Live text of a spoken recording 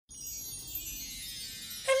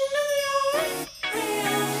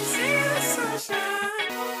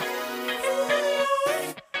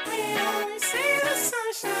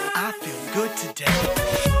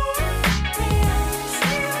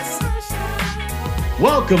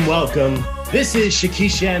Welcome, welcome. This is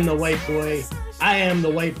Shakisha and the White Boy. I am the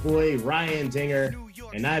White Boy, Ryan Dinger,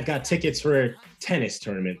 and I've got tickets for a tennis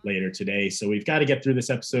tournament later today, so we've got to get through this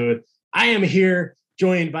episode. I am here,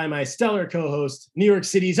 joined by my stellar co-host, New York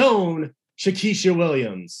City's own Shakisha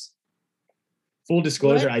Williams. Full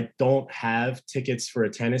disclosure, I don't have tickets for a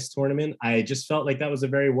tennis tournament. I just felt like that was a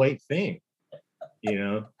very white thing. You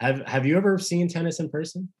know, have you ever seen tennis in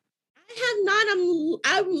person? I have not.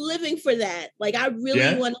 I'm living for that. Like, I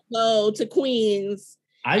really want to go to Queens.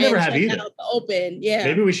 I never have either. Out the Open, yeah.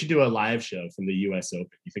 Maybe we should do a live show from the U.S. Open.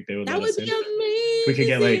 You think they would? That would be amazing. We could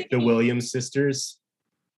get like the Williams sisters.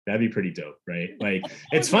 That'd be pretty dope, right? Like,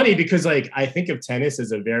 it's funny because like I think of tennis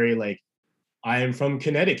as a very like I am from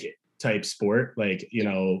Connecticut type sport. Like, you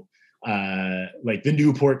know, like the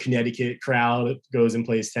Newport, Connecticut crowd goes and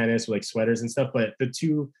plays tennis with like sweaters and stuff. But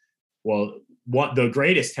the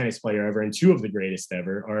greatest tennis player ever and two of the greatest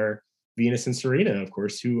ever are Venus and Serena, of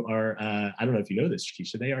course, who are, I don't know if you know this,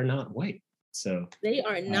 Shakisha, they are not white. So they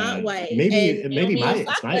are not white. Maybe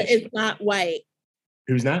it's my issue. Not white.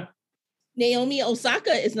 Who's not? Naomi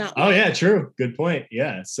Osaka is not white. Oh, yeah, true. Good point.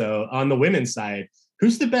 Yeah. So on the women's side,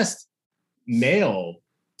 who's the best male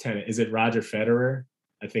tennis? Is it Roger Federer?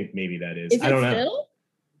 I think maybe that is. I don't know.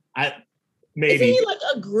 Maybe. Isn't he like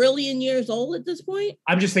a grillion years old at this point?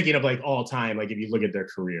 I'm just thinking of like all time, like if you look at their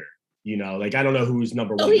career, you know, like I don't know who's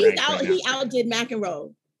number one. He outdid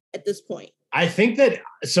McEnroe at this point. I think that,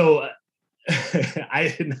 so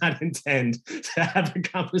I did not intend to have a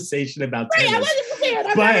conversation about tennis. I wasn't prepared.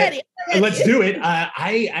 I'm not ready. Let's do it.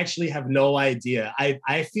 I actually have no idea.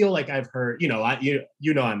 I feel like I've heard, you know,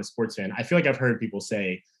 I'm a sports fan. I feel like I've heard people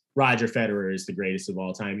say Roger Federer is the greatest of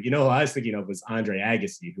all time. You know, who I was thinking of was Andre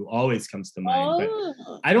Agassi, who always comes to mind.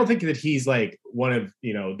 But I don't think that he's like one of,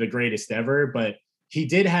 you know, the greatest ever, but he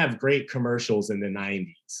did have great commercials in the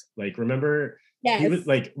 90s. Like, remember? Yes. He was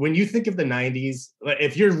like, when you think of the 90s,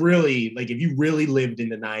 if you really lived in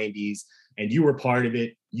the 90s and you were part of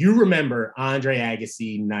it, you remember Andre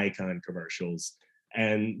Agassi Nikon commercials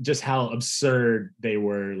and just how absurd they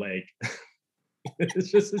were. Like, it's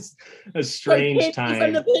just a strange time.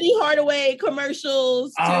 From the Penny Hardaway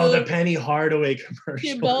commercials. The Penny Hardaway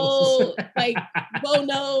commercials. Bo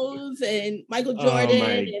Knows and Michael Jordan. Oh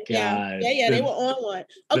my God. Yeah, they were on one.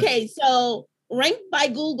 Okay, so ranked by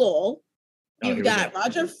Google, you've got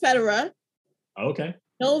Roger Federer. Okay.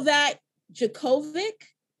 Novak Djokovic.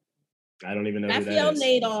 I don't even know Rafael who that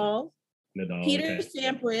is. Nadal. Peter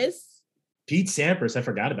Sampras. Pete Sampras. I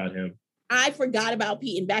forgot about him. I forgot about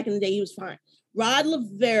Pete, and back in the day, he was fine. Rod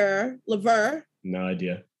Laver. No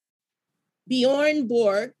idea. Bjorn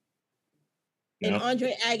Borg. And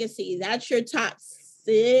Andre Agassi. That's your top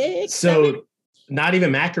 6. So 7? Not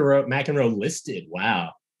even McEnroe listed.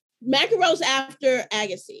 Wow. McEnroe's after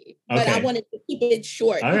Agassi, but I wanted to keep it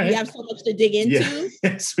short. All right. We have so much to dig into.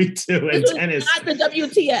 Yeah. Yes, we do. And tennis. Not the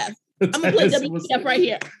WTF. I'm going to play WTF right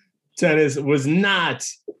here. Tennis was not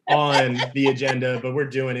on the agenda, but we're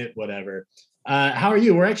doing it, whatever. How are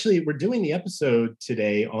you? We're doing the episode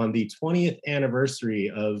today on the 20th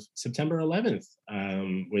anniversary of September 11th,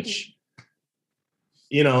 which,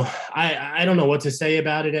 you know, I don't know what to say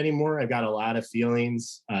about it anymore. I've got a lot of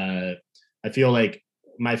feelings. I feel like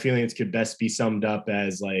my feelings could best be summed up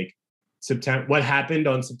as like what happened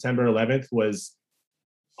on September 11th was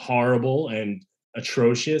horrible and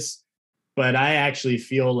atrocious. But I actually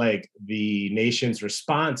feel like the nation's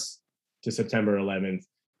response to September 11th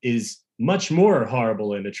is much more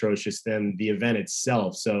horrible and atrocious than the event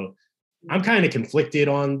itself. So I'm kind of conflicted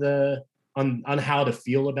on how to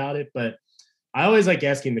feel about it. But I always like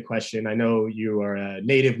asking the question. I know you are a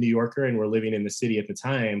native New Yorker and were living in the city at the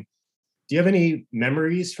time. Do you have any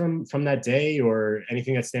memories from that day or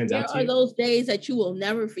anything that stands out to you? There are those days that you will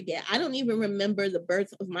never forget. I don't even remember the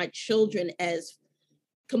birth of my children as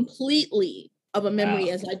completely of a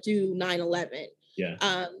memory as I do 9/11.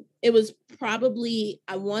 Yeah. It was probably,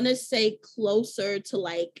 I want to say closer to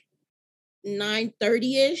like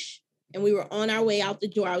 9:30ish, and we were on our way out the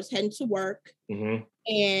door. I was heading to work,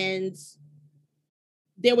 and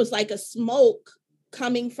there was like a smoke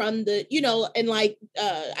coming from the, you know, and like,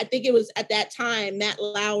 I think it was at that time, Matt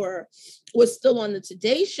Lauer was still on the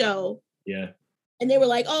Today Show. Yeah. And they were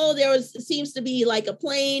like, oh, seems to be like a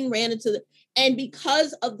plane ran into and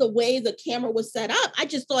because of the way the camera was set up, I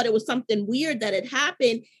just thought it was something weird that had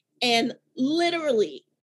happened. And literally,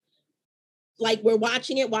 like we're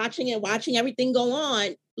watching everything go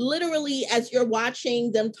on. Literally, as you're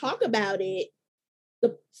watching them talk about it,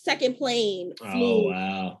 the second plane flew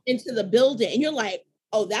into the building. And you're like,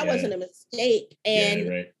 oh, that wasn't a mistake.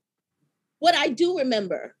 And what I do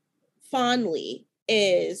remember fondly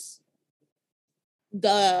is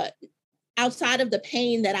the outside of the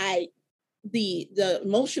pain that the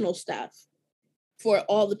emotional stuff for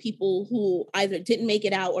all the people who either didn't make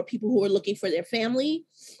it out or people who were looking for their family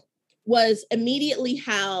was immediately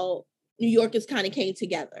how New Yorkers kind of came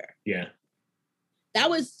together. Yeah. That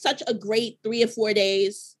was such a great 3 or 4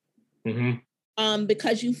 days.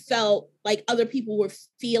 Because you felt like other people were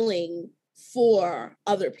feeling for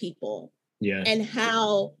other people. Yeah. And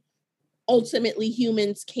how ultimately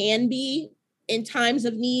humans can be in times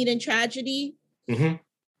of need and tragedy. That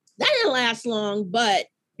didn't last long, but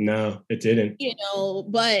no, it didn't. You know,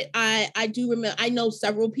 but I do remember, I know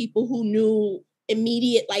several people who knew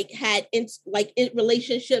immediate, like had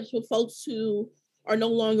relationships with folks who are no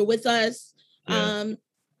longer with us. Yeah.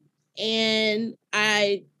 And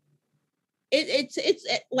it's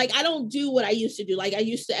like, I don't do what I used to do. Like I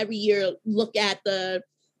used to every year look at the,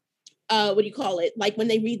 what do you call it? Like when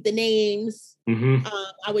they read the names,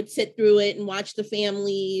 I would sit through it and watch the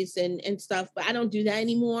families and stuff, but I don't do that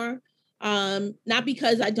anymore. Not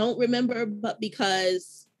because I don't remember, but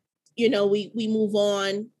because, you know, we move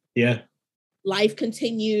on. Yeah. Life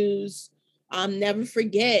continues. Never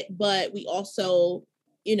forget, but we also,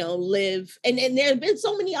 you know, live. And there have been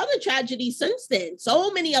so many other tragedies since then.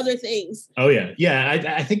 So many other things. Oh, yeah.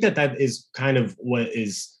 Yeah. I think that is kind of what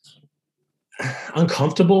is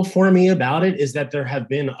uncomfortable for me about it, is that there have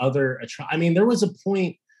been other, I mean, there was a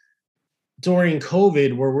point during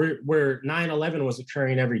COVID where 9/11 was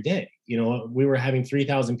occurring every day. You know, we were having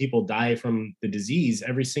 3,000 people die from the disease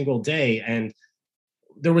every single day. And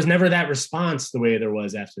there was never that response the way there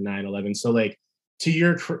was after 9/11. So like, to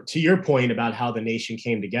your point about how the nation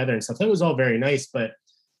came together and stuff, that was all very nice. But,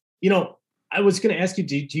 you know, I was going to ask you,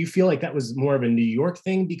 do you feel like that was more of a New York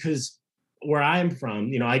thing? Because where I'm from,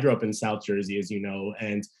 you know, I grew up in South Jersey, as you know,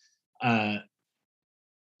 and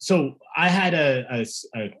so I had a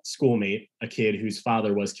schoolmate, a kid whose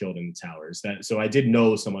father was killed in the towers. So I did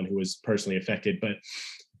know someone who was personally affected, but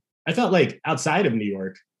I felt like outside of New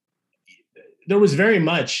York, there was very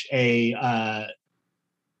much a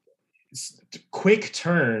quick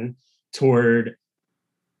turn toward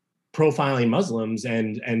profiling Muslims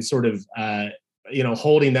and sort of you know,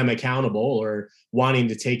 holding them accountable or wanting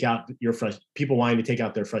to take out people wanting to take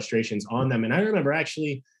out their frustrations on them. And I remember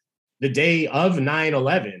actually the day of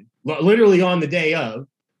 9/11, literally on the day of,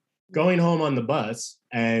 going home on the bus,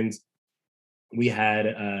 and we had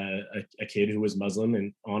a kid who was Muslim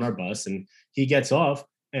and on our bus, and he gets off,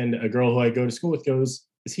 and a girl who I go to school with goes,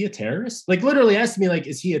 "Is he a terrorist?" Like literally asked me, like,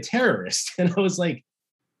 "Is he a terrorist?" And I was like,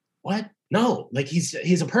 "What? No, like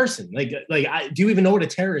he's a person. Like do you even know what a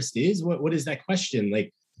terrorist is? What is that question?"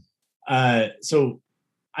 Like, so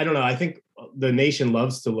I don't know. I think the nation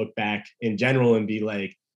loves to look back in general and be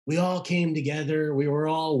like, we all came together, we were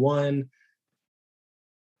all one.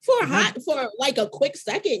 For like a quick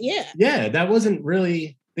second, yeah. Yeah, that wasn't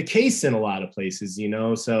really the case in a lot of places, you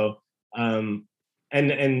know. So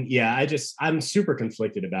and yeah, I'm super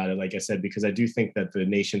conflicted about it, like I said, because I do think that the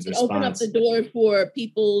nation's response open up the door for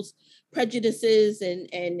people's prejudices and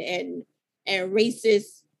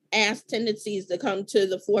racist ass tendencies to come to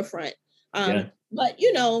the forefront. But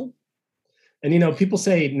you know, and you know, people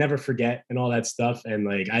say never forget and all that stuff, and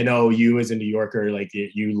like I know you as a New Yorker, like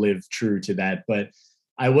you live true to that. But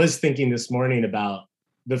I was thinking this morning about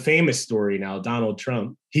the famous story now, Donald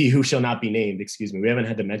Trump, he who shall not be named, excuse me. We haven't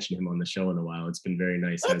had to mention him on the show in a while. It's been very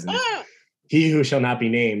nice, hasn't it? He who shall not be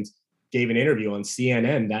named gave an interview on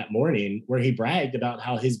CNN that morning where he bragged about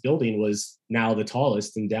how his building was now the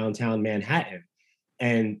tallest in downtown Manhattan.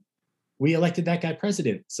 And we elected that guy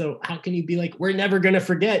president. So how can you be like, we're never going to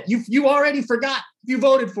forget? You already forgot. You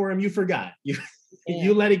voted for him. You forgot.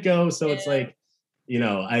 You let it go. So it's like, you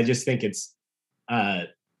know, I just think it's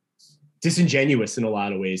disingenuous in a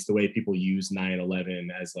lot of ways, the way people use 9/11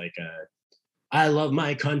 as like I love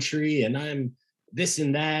my country and I'm this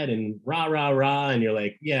and that and rah, rah, rah. And you're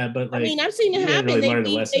like, yeah, but like, I mean, I've seen it happen.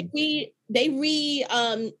 Really they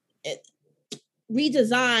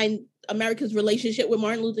redesigned America's relationship with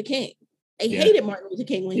Martin Luther King. They hated Martin Luther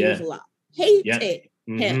King when he was alive. Hated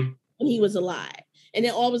him when he was alive. And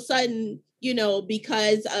then all of a sudden, you know,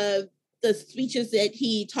 because of the speeches that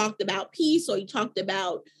he talked about peace, or he talked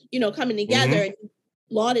about, you know, coming together, and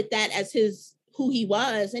lauded that as who he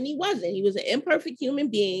was, and he wasn't. He was an imperfect human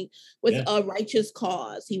being with a righteous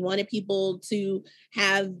cause. He wanted people to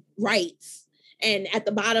have rights. And at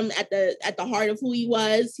the bottom, at the heart of who he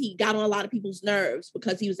was, he got on a lot of people's nerves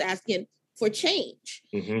because he was asking for change.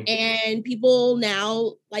 And people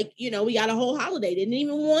now, like, you know, we got a whole holiday. They didn't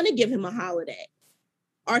even want to give him a holiday.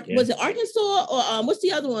 Was it Arkansas or what's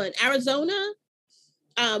the other one? Arizona?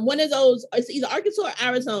 One of those, it's either Arkansas or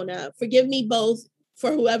Arizona. Forgive me both.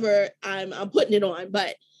 for whoever I'm putting it on,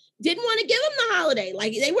 but didn't want to give them the holiday.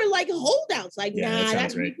 Like they were like holdouts, like, nah,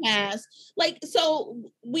 that's right. Pass. Like, so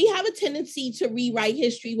we have a tendency to rewrite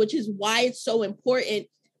history, which is why it's so important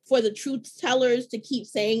for the truth tellers to keep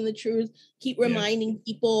saying the truth, keep reminding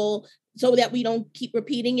people so that we don't keep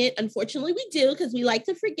repeating it. Unfortunately, we do, because we like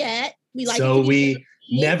to forget. We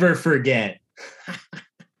never forget.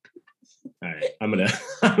 All right, I'm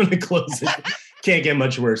gonna close it. Can't get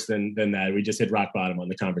much worse than that. We just hit rock bottom on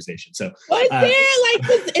the conversation. So is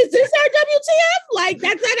this our WTF? Like,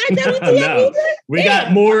 that's not our WTF no. We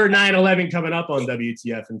got more 9/11 coming up on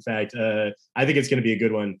WTF. In fact, I think it's going to be a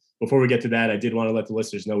good one. Before we get to that, I did want to let the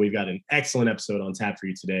listeners know we've got an excellent episode on tap for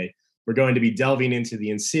you today. We're going to be delving into the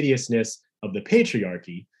insidiousness of the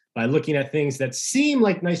patriarchy by looking at things that seem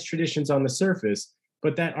like nice traditions on the surface,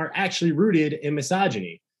 but that are actually rooted in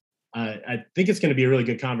misogyny. I think it's going to be a really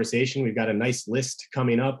good conversation. We've got a nice list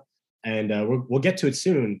coming up, and we'll get to it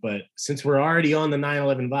soon. But since we're already on the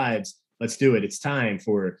 9/11 vibes, let's do it. It's time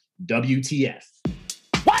for WTF.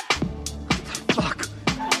 What? The fuck?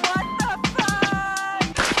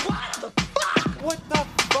 What the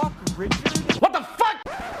fuck, Richard? What the fuck?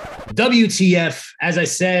 WTF, as I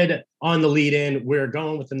said on the lead-in, we're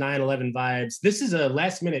going with the 9/11 vibes. This is a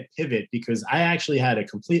last-minute pivot because I actually had a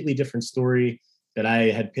completely different story that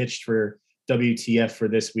I had pitched for WTF for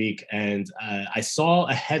this week. And I saw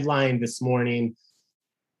a headline this morning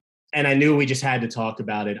and I knew we just had to talk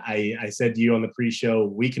about it. I said to you on the pre-show,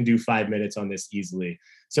 we can do 5 minutes on this easily.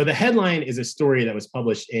 So the headline is a story that was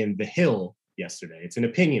published in The Hill yesterday. It's an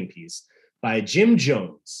opinion piece by Jim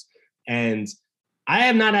Jones. And I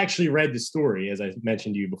have not actually read the story, as I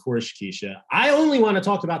mentioned to you before, Shakisha. I only want to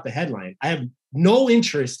talk about the headline. I have no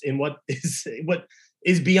interest in what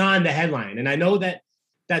is beyond the headline. And I know that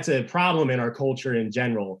that's a problem in our culture in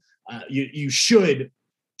general. You should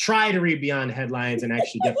try to read beyond headlines and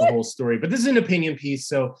actually get the whole story. But this is an opinion piece,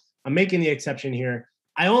 so I'm making the exception here.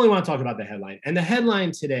 I only want to talk about the headline. And the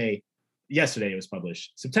headline yesterday it was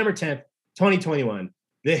published, September 10th, 2021,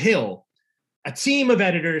 The Hill, a team of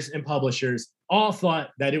editors and publishers all thought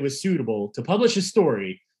that it was suitable to publish a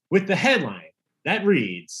story with the headline that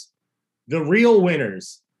reads, "The Real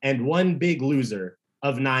Winners and One Big Loser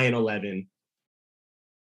of 9/11.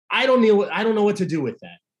 I don't know what to do with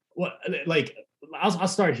that. I'll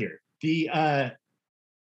start here. The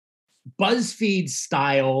BuzzFeed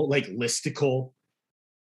style, like listicle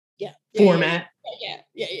format.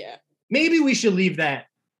 Yeah. Maybe we should leave that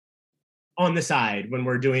on the side when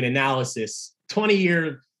we're doing analysis,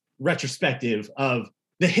 20-year retrospective of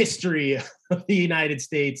the history of the United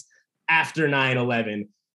States after 9/11.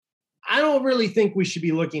 I don't really think we should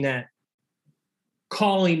be looking at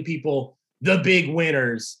calling people the big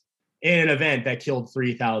winners in an event that killed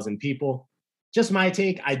 3,000 people. Just my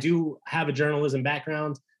take. I do have a journalism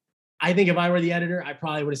background. I think if I were the editor, I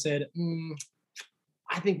probably would have said,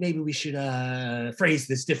 I think maybe we should phrase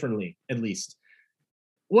this differently, at least.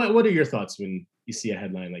 What are your thoughts when you see a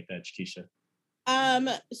headline like that, Shakisha?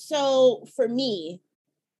 So for me,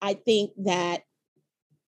 I think that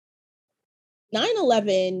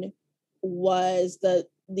 9/11 was the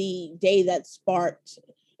day that sparked,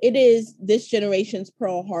 it is this generation's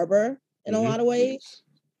Pearl Harbor in a lot of ways.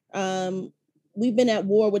 We've been at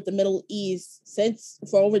war with the Middle East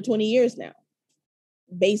for over 20 years now,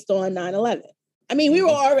 based on 9/11. I mean, we were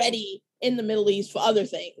already in the Middle East for other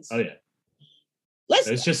things. Oh yeah.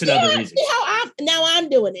 It's just another reason. See how I'm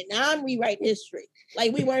doing it. Now I'm rewriting history.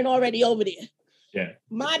 Like we weren't already over there. Yeah.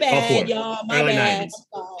 My bad, y'all. My early bad.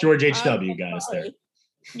 90s. George H.W. got us there.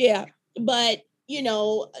 Yeah. But,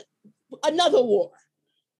 another war,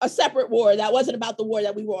 a separate war that wasn't about the war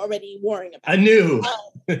that we were already warring about. I knew.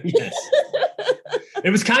 Yes. It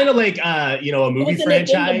was kind of like, a movie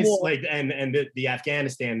franchise, like, and the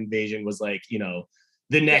Afghanistan invasion was like,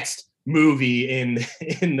 the next movie in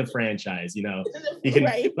the franchise. You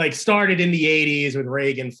can like started in the 80s with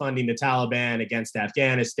Reagan funding the Taliban against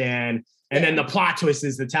Afghanistan. And then the plot twist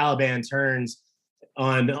is the Taliban turns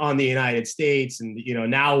on the United States. And,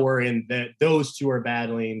 now we're in those two are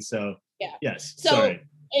battling. So, yes. So, sorry.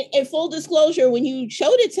 In full disclosure, when you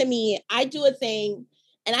showed it to me, I do a thing,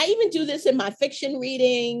 and I even do this in my fiction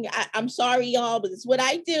reading. I'm sorry, y'all, but it's what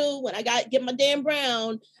I do when I get my Dan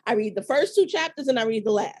Brown. I read the first 2 chapters and I read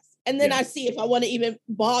the last. And then I see if I want to even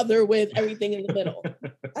bother with everything in the middle.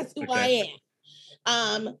 That's who I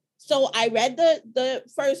am. So I read the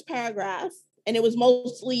first paragraph, and it was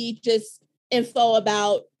mostly just info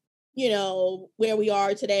about, where we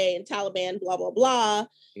are today in Taliban, blah, blah, blah.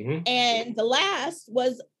 Mm-hmm. And the last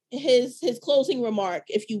was his closing remark,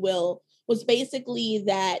 if you will, was basically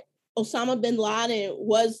that Osama bin Laden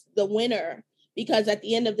was the winner because at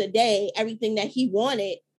the end of the day, everything that he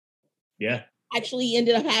wanted actually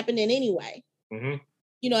ended up happening anyway. Mm-hmm.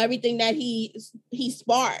 You know, everything that he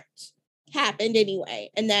sparked happened anyway.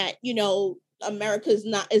 And that, you know, America's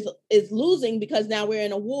not is losing because now we're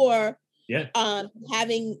in a war. Yeah.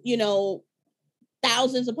 Having, you know,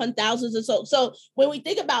 thousands upon thousands of so when we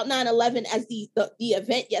think about 9/11 as the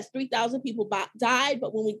event, yes, 3,000 people died,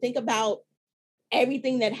 but when we think about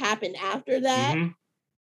everything that happened after that,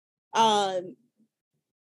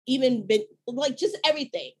 even been like just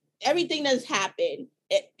everything that's happened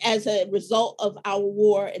as a result of our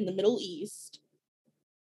war in the Middle East,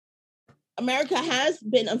 America has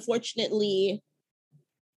been unfortunately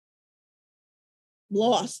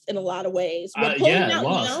lost in a lot of ways.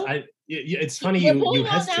 Lost. It's funny you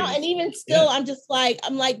hesitate now, and even still, I'm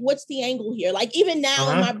like, what's the angle here? Like even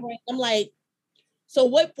now in my brain, I'm like, so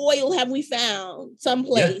what foil have we found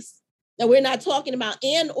someplace that we're not talking about,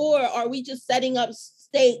 and or are we just setting up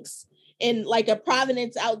stakes in like a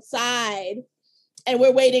Providence outside, and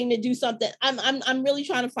we're waiting to do something? I'm really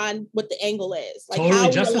trying to find what the angle is. Like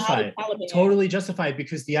totally justified,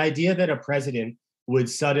 because the idea that a president would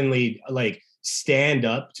suddenly like stand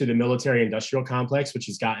up to the military industrial complex, which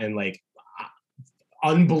has gotten like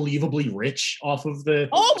unbelievably rich off of the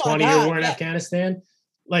 20-year war in Afghanistan.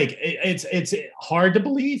 Like it's hard to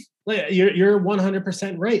believe. Like you're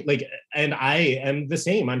 100% right. Like, and I am the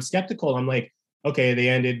same. I'm skeptical. I'm like, okay, they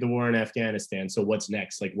ended the war in Afghanistan. So what's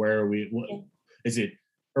next? Like, where are we? Is it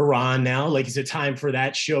Iran now? Like, is it time for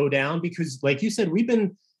that showdown? Because like you said, we've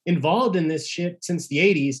been involved in this shit since the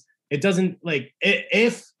 80s. It doesn't like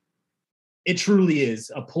if it truly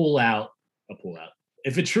is a pullout.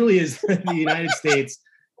 If it truly is the United States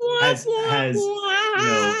has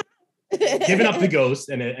given up the ghost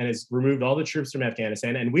and has removed all the troops from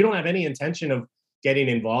Afghanistan, and we don't have any intention of getting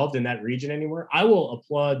involved in that region anymore, I will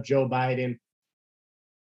applaud Joe Biden.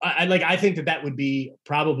 I think that would be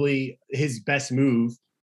probably his best move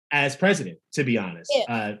as president, to be honest.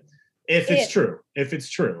 If it's true.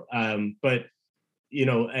 But you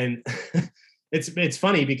know, and it's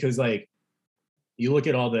funny because like you look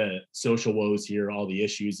at all the social woes here, all the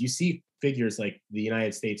issues, you see figures like the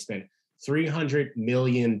United States spent $300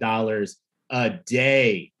 million a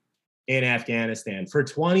day in Afghanistan for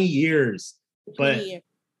 20 years, but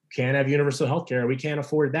can't have universal health care. We can't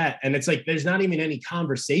afford that. And it's like, there's not even any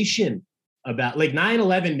conversation about like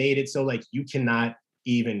 9/11 made it so like you cannot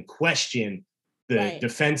even question the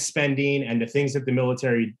defense spending and the things that the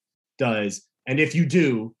military does. And if you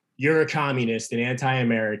do, you're a communist and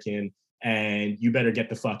anti-American, and you better get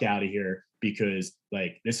the fuck out of here because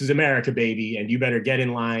like this is America, baby, and you better get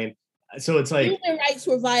in line. So it's like human rights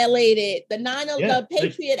were violated. The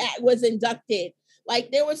Patriot Act was inducted.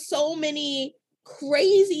 Like there were so many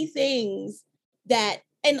crazy things that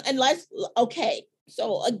and let's okay.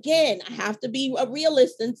 So again, I have to be a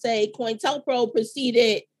realist and say COINTELPRO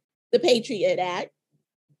preceded the Patriot Act.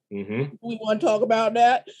 Mm-hmm. We want to talk about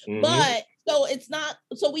that. Mm-hmm. But so it's not,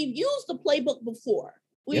 so we've used the playbook before.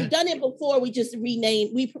 We've done it before. We just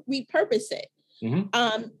repurpose it.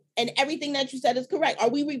 Mm-hmm. And everything that you said is correct. Are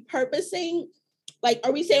we repurposing? Like,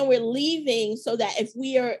 are we saying we're leaving so that if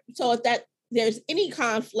there's any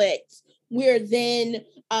conflict, we're then,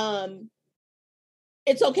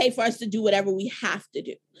 it's okay for us to do whatever we have to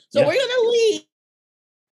do. So we're going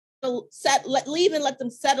to leave and let them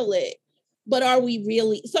settle it. But are we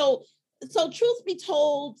really? So truth be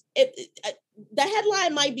told, the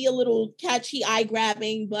headline might be a little catchy, eye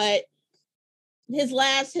grabbing, but his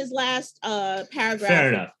last paragraph,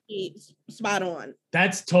 fair enough, spot on.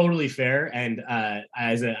 That's totally fair. And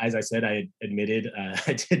as I said, I admitted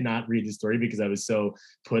I did not read the story because I was so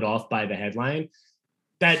put off by the headline.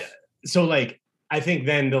 I think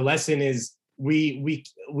then the lesson is we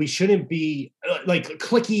shouldn't be like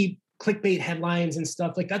clickbait headlines and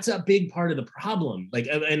stuff. Like that's a big part of the problem. Like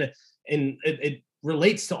and it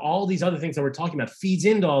relates to all these other things that we're talking about, feeds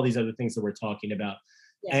into all these other things that we're talking about.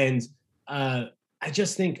 Yeah. And I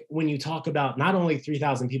just think when you talk about not only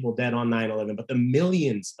 3,000 people dead on 9/11, but the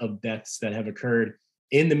millions of deaths that have occurred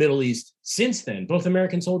in the Middle East since then, both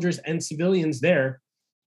American soldiers and civilians there,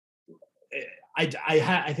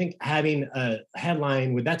 I think having a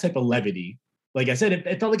headline with that type of levity, like I said,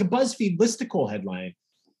 it felt like a BuzzFeed listicle headline,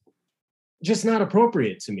 just not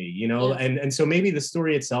appropriate to me, you know? Yeah. And so maybe the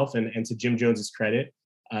story itself, and to Jim Jones's credit,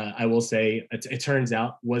 I will say it turns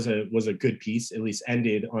out was a good piece, at least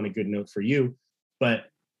ended on a good note for you. But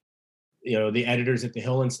you know, the editors at the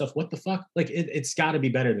Hill and stuff, what the fuck? Like it's got to be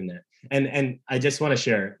better than that. And I just want to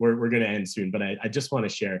share. We're going to end soon, but I just want to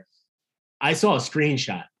share. I saw a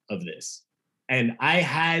screenshot of this, and I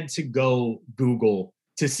had to go Google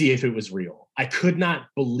to see if it was real. I could not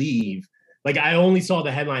believe, like I only saw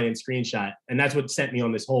the headline and screenshot, and that's what sent me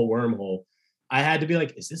on this whole wormhole. I had to be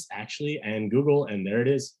like, is this actually? And Google, and there it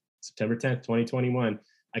is, September 10th, 2021.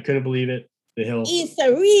 I couldn't believe it. The Hill. It's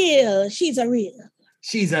a real. She's a real.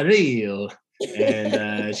 She's a real.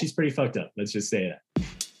 And she's pretty fucked up. Let's just say that.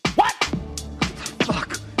 What?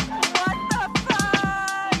 Fuck. What the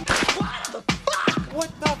fuck?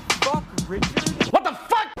 What the fuck, Richard? What the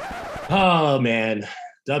fuck? Oh, man.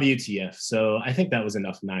 WTF. So I think that was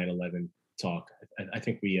enough 9/11 talk. I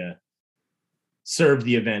think we served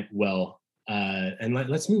the event well. And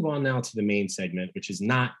let's move on now to the main segment, which is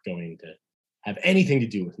not going to have anything to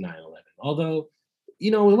do with 9/11. Although,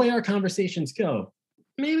 the way our conversations go,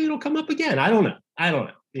 maybe it'll come up again. I don't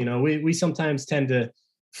know. We sometimes tend to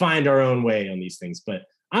find our own way on these things, but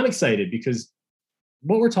I'm excited because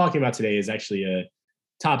what we're talking about today is actually a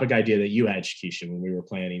topic idea that you had, Shakisha, when we were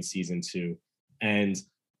planning season 2. And,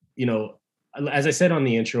 as I said on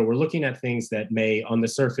the intro, we're looking at things that may on the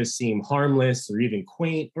surface seem harmless or even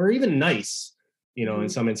quaint or even nice, in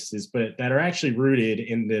some instances, but that are actually rooted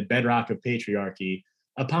in the bedrock of patriarchy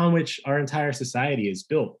upon which our entire society is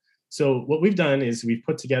built. So what we've done is we've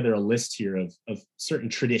put together a list here of certain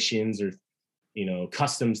traditions or,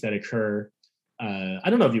 customs that occur. I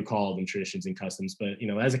don't know if you call them traditions and customs, but,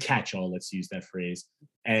 as a catch-all, let's use that phrase.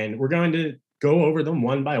 And we're going to go over them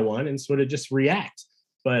one by one and sort of just react.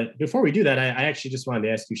 But before we do that, I actually just wanted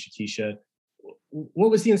to ask you, Shakisha,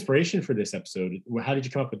 what was the inspiration for this episode? How did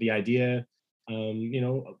you come up with the idea?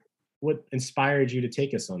 What inspired you to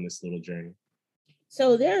take us on this little journey?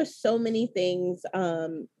 So there are so many things,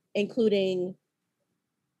 including,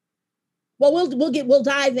 well, we'll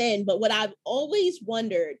dive in, but what I've always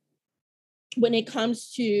wondered when it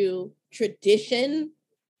comes to tradition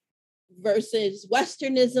versus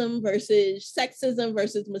Westernism versus sexism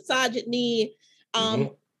versus misogyny,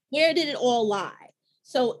 where did it all lie?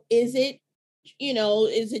 So is it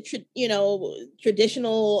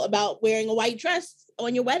traditional about wearing a white dress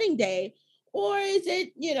on your wedding day? Or is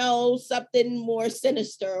it, something more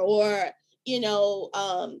sinister? Or,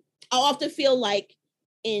 I often feel like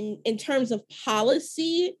in terms of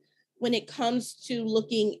policy, when it comes to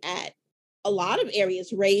looking at a lot of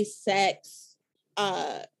areas, race, sex,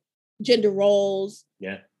 gender roles,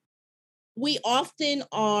 we often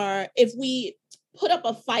are, if we put up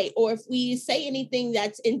a fight or if we say anything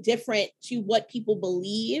that's indifferent to what people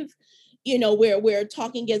believe, we're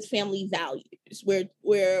talking against family values.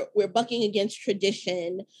 We're bucking against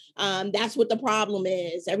tradition. That's what the problem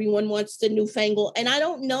is. Everyone wants the newfangled, and I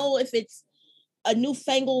don't know if it's a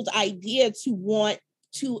newfangled idea to want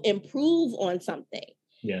to improve on something.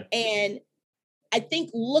 Yeah. And I think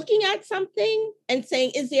looking at something and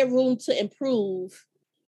saying, is there room to improve,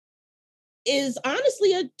 is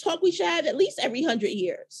honestly a talk we should have at least every 100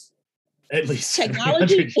 years. At least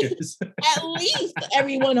technology, years. At least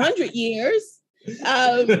every 100 years.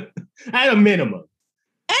 At a minimum.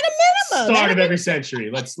 At a minimum. Start of every century.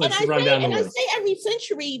 Let's run down the list. And I say every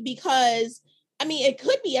century because, it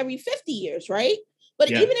could be every 50 years, right? But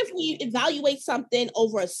even if we evaluate something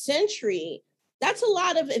over a century, that's a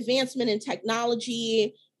lot of advancement in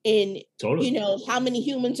technology, in how many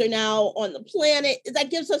humans are now on the planet. That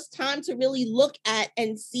gives us time to really look at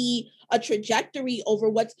and see a trajectory over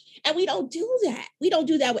and we don't do that. We don't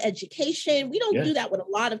do that with education. We don't do that with a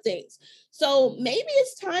lot of things. So maybe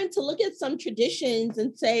it's time to look at some traditions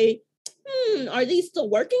and say, are these still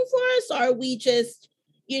working for us? Or are we just,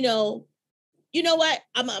 you know what?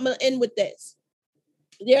 I'm going to end with this.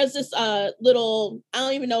 There's this little, I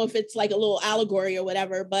don't even know if it's like a little allegory or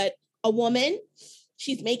whatever, but a woman,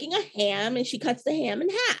 she's making a ham and she cuts the ham in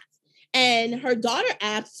half. And her daughter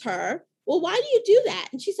asks her, well, why do you do that?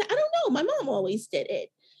 And she said, I don't know. My mom always did it.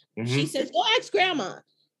 Mm-hmm. She says, go ask grandma.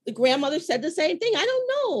 The grandmother said the same thing. I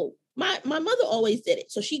don't know. My mother always did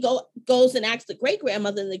it. So she goes and asks the great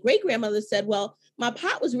grandmother, and the great grandmother said, well, my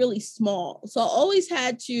pot was really small. So I always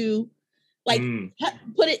had to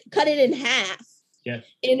cut it in half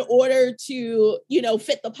in order to,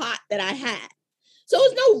 fit the pot that I had. So there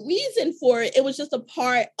was no reason for it. It was just a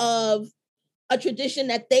part of a tradition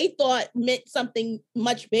that they thought meant something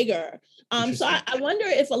much bigger. So I wonder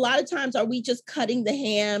if a lot of times are we just cutting the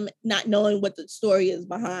ham, not knowing what the story is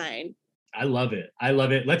behind. I love it.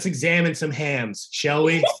 Let's examine some hams, shall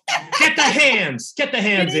we? Get the hams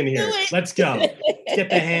in here. Let's go. Get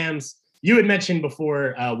the hams. You had mentioned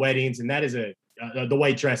before weddings, and that is the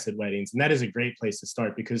white dress at weddings. And that is a great place to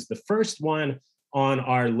start because the first one on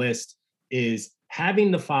our list is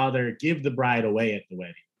having the father give the bride away at the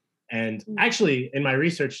wedding. And actually, in my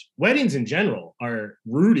research, weddings in general are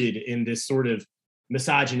rooted in this sort of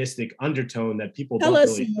misogynistic undertone that people Tell don't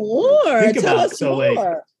us really more. think Tell about. us So more.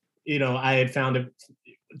 like, you know, I had found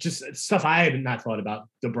just stuff I had not thought about.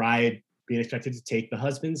 The bride being expected to take the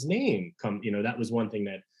husband's name. That was one thing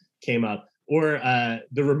that came up. Or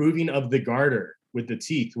the removing of the garter with the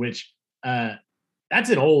teeth, which that's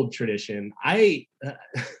an old tradition.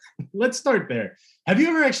 Let's start there. Have you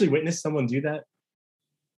ever actually witnessed someone do that?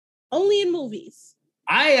 Only in movies.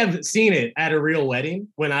 I have seen it at a real wedding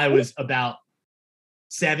when I was about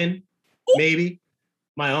 7, maybe.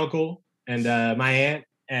 My uncle and my aunt,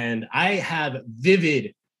 and I have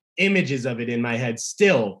vivid images of it in my head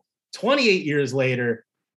still. 28 years later,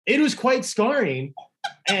 it was quite scarring,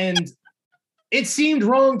 and it seemed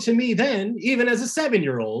wrong to me then, even as a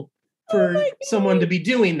 7-year-old, for someone to be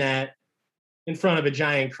doing that in front of a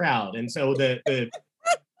giant crowd. And so the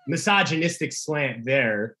misogynistic slant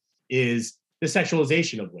there is the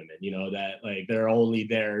sexualization of women, that like they're only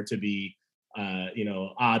there to be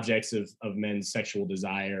objects of men's sexual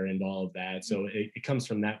desire and all of that. So it comes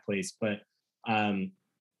from that place. But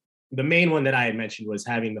the main one that I had mentioned was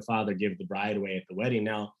having the father give the bride away at the wedding.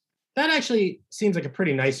 Now, that actually seems like a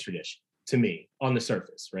pretty nice tradition to me on the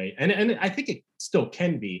surface, right? And I think it still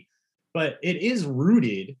can be, but it is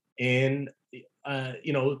rooted in, it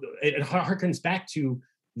harkens back to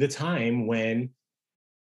the time when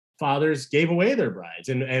fathers gave away their brides,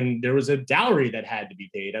 and there was a dowry that had to be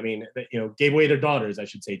paid. I mean, gave away their daughters, I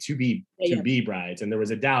should say, to be brides, and there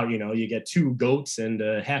was a dowry. You get 2 goats and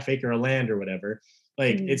a half acre of land or whatever.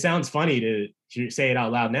 Like, it sounds funny to say it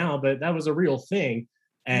out loud now, but that was a real thing,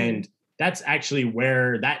 and that's actually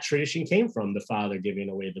where that tradition came from, the father giving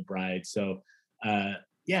away the bride. So, I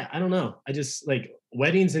don't know. I just like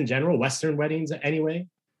weddings in general, Western weddings anyway.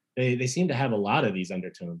 They seem to have a lot of these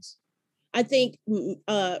undertones. I think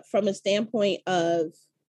from a standpoint of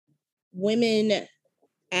women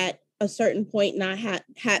at a certain point not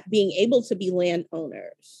being able to be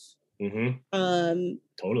landowners.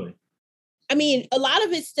 Totally. I mean, a lot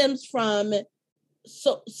of it stems from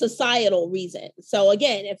societal reasons. So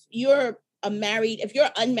again, if you're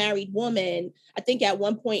unmarried woman, I think at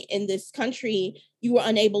one point in this country, you were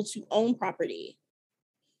unable to own property.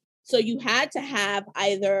 So you had to have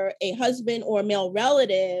either a husband or a male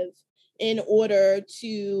relative in order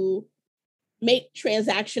to make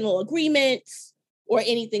transactional agreements or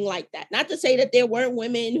anything like that. Not to say that there weren't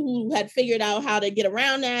women who had figured out how to get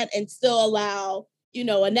around that and still allow,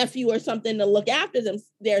 a nephew or something to look after them,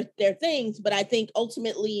 their things. But I think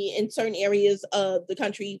ultimately in certain areas of the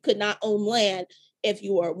country, you could not own land if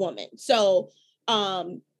you were a woman. So,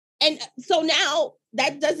 and so now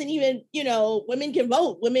that doesn't even, women can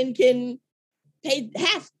vote. Women can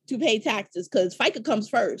have to pay taxes because FICA comes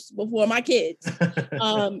first before my kids.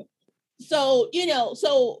 So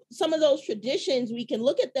some of those traditions, we can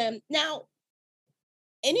look at them. Now,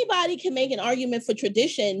 anybody can make an argument for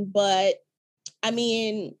tradition, but I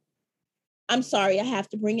mean, I'm sorry, I have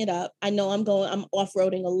to bring it up. I know I'm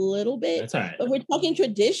off-roading a little bit. That's all right. But we're talking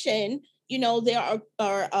tradition. There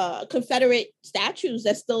are Confederate statues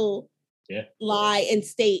that still lie in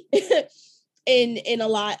state in a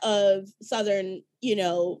lot of Southern,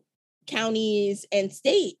 counties and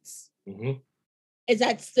states. Mm-hmm. Is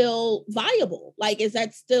that still viable? Like, is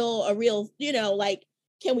that still a real,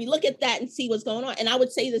 can we look at that and see what's going on? And I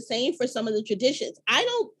would say the same for some of the traditions. I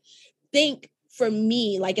don't think for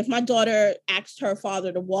me, like if my daughter asked her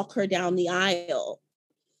father to walk her down the aisle,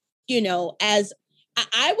 as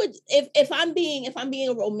I would, if I'm being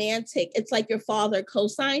a romantic, it's like your father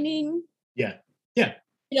co-signing. Yeah.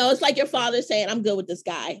 It's like your father saying, I'm good with this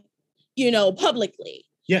guy, publicly.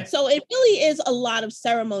 Yeah. So it really is a lot of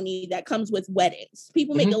ceremony that comes with weddings.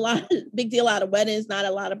 People make big deal out of weddings, not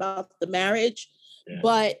a lot about the marriage. Yeah.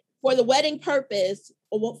 But for the wedding purpose,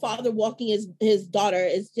 a father walking his daughter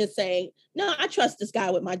is just saying, no, I trust this guy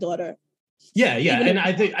with my daughter. Yeah. And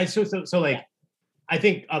I think I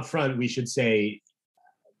think up front we should say,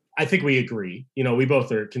 I think we agree. We both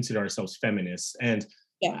consider ourselves feminists, and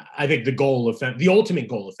I think the ultimate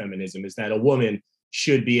goal of feminism is that a woman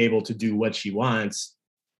should be able to do what she wants,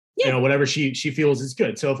 whatever she feels is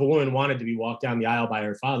good. So if a woman wanted to be walked down the aisle by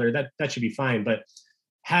her father, that should be fine. But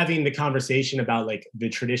having the conversation about like the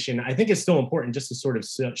tradition, I think is still important, just to sort of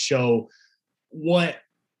show what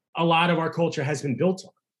a lot of our culture has been built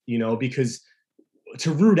on, because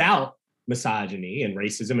to root out misogyny and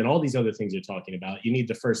racism and all these other things you're talking about, you need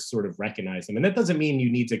to first sort of recognize them. And that doesn't mean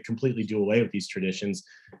you need to completely do away with these traditions.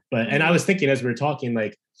 But, and I was thinking as we were talking,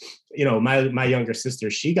 like, my younger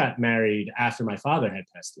sister, she got married after my father had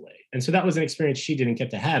passed away. And so that was an experience she didn't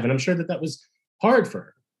get to have. And I'm sure that was hard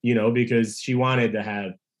for her, because she wanted to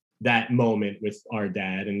have, that moment with our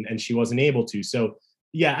dad, and she wasn't able to. So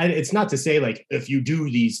yeah, it's not to say like if you do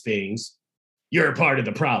these things, you're a part of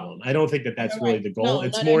the problem. I don't think that that's really the goal. No,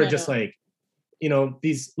 it's no, more no, just no. like,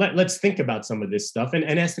 let's think about some of this stuff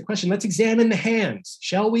and ask the question. Let's examine the hams,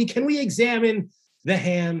 shall we? Can we examine the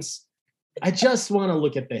hams? I just want to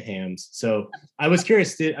look at the hams. So I was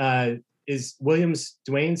curious, is Williams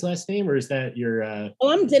Dwayne's last name, or is that your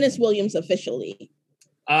I'm Dennis Williams officially.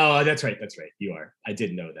 Oh, that's right. You are. I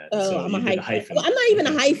did know that. Oh, so I'm a hyphen. Well, I'm not even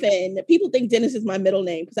a hyphen. People think Dennis is my middle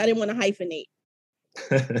name because I didn't want to hyphenate.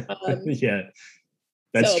 Yeah,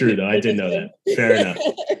 that's true though. I did know that. Fair enough.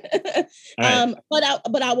 All right.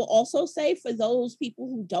 But I will also say for those people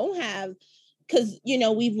who don't have, because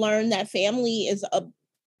we've learned that family is a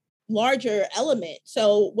larger element.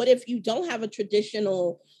 So what if you don't have a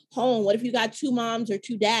traditional home? What if you got two moms or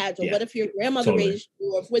two dads? Or what if your grandmother raised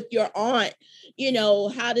you, or with your aunt?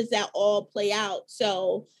 How does that all play out?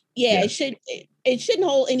 So it shouldn't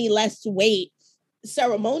hold any less weight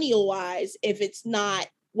ceremonial wise if it's not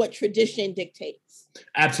what tradition dictates.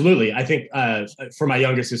 Absolutely. I think for my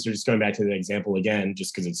younger sister, just going back to the example again,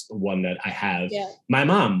 just because it's one that I have, my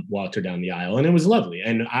mom walked her down the aisle and it was lovely.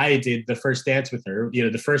 And I did the first dance with her.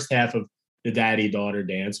 The first half of the daddy-daughter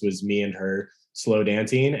dance was me and her slow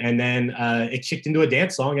dancing. And then it kicked into a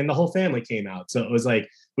dance song and the whole family came out. So it was like,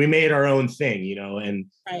 we made our own thing,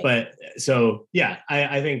 but so, yeah,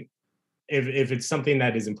 I think if it's something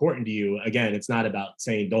that is important to you, again, it's not about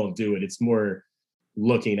saying don't do it. It's more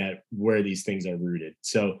looking at where these things are rooted.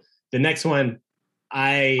 So the next one,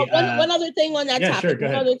 one other thing on that topic. Sure, go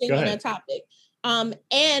ahead. On that topic.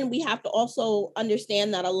 And we have to also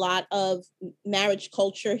understand that a lot of marriage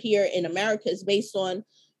culture here in America is based on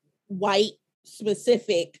white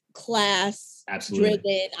specific class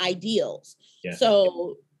driven ideals. Yeah.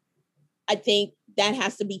 So I think that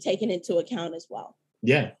has to be taken into account as well.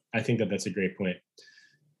 Yeah, I think that's a great point.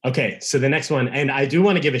 Okay, so the next one, and I do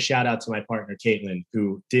want to give a shout out to my partner, Caitlin,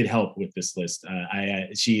 who did help with this list.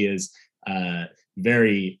 She is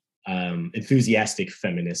very enthusiastic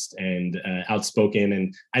feminist and outspoken,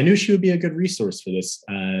 and I knew she would be a good resource for this.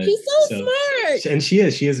 She's so smart. And she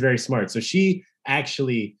is very smart. So she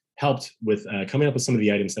actually helped with coming up with some of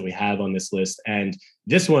the items that we have on this list. And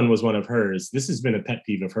this one was one of hers. This has been a pet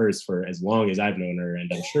peeve of hers for as long as I've known her,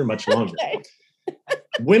 and I'm sure much longer. Okay.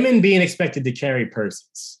 Women being expected to carry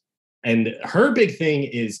purses. And her big thing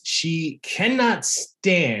is she cannot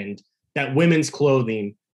stand that women's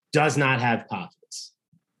clothing does not have pockets.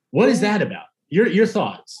 What is that about? Your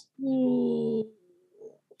thoughts? Well,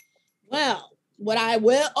 what I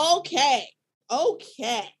will, okay.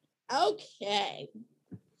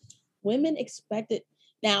 Women expected.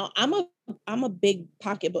 Now, I'm a big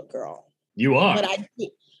pocketbook girl. You are. But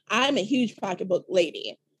I'm a huge pocketbook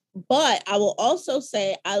lady. But I will also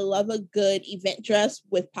say I love a good event dress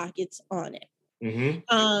with pockets on it.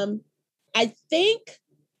 Mm-hmm. I think,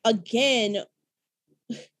 again,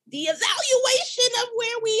 the evaluation of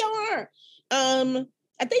where we are. I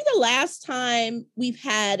think the last time we've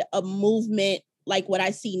had a movement like what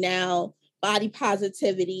I see now, body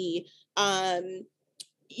positivity, really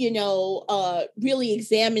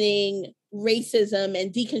examining racism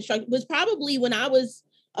and deconstruct was probably when I was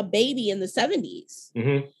a baby in the 70s.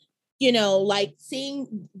 Mm-hmm. Like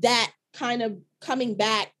seeing that kind of coming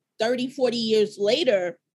back 30, 40 years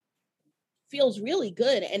later feels really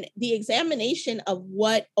good. And the examination of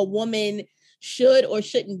what a woman should or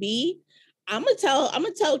shouldn't be, I'm gonna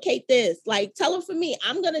tell Kate this, like, tell her for me,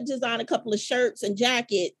 I'm gonna design a couple of shirts and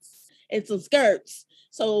jackets and some skirts.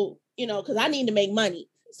 So, because I need to make money.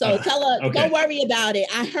 So tell her, okay, don't worry about it.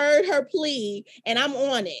 I heard her plea and I'm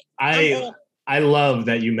on it. I love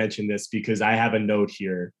that you mentioned this because I have a note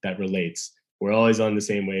here that relates. We're always on the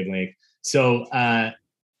same wavelength. So I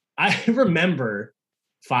remember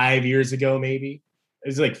 5 years ago, maybe it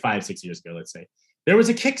was like 5-6 years ago, let's say, there was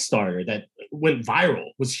a Kickstarter that went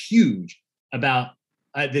viral, was huge, about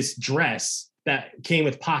this dress that came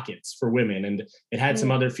with pockets for women. And it had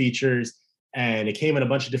some other features and it came in a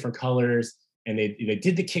bunch of different colors. And they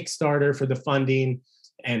did the Kickstarter for the funding.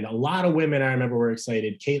 And a lot of women, I remember, were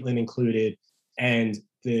excited, Caitlin included. And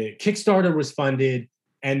the Kickstarter was funded.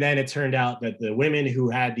 And then it turned out that the women who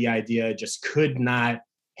had the idea just could not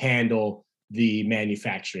handle the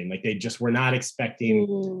manufacturing. Like they just were not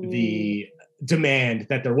expecting the demand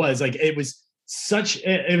that there was. Like it was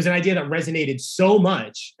an idea that resonated so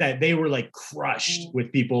much that they were like crushed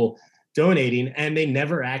with people donating, and they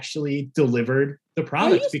never actually delivered the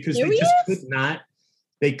product because they just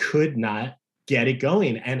could not get it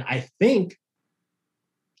going. And I think,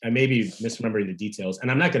 I may be misremembering the details,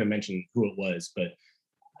 and I'm not going to mention who it was, but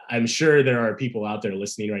I'm sure there are people out there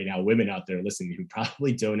listening right now, women out there listening, who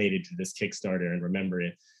probably donated to this Kickstarter and remember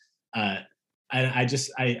it. I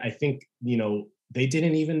think, they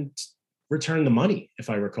didn't even return the money, if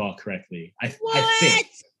I recall correctly. I think.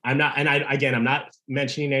 I'm not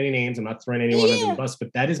mentioning any names. I'm not throwing anyone under the bus,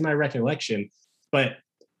 but that is my recollection. But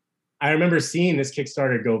I remember seeing this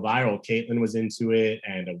Kickstarter go viral. Caitlin was into it,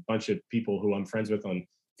 and a bunch of people who I'm friends with on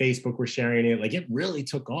Facebook were sharing it. Like, it really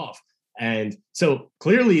took off. And so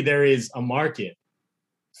clearly there is a market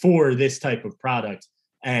for this type of product.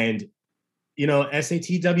 And,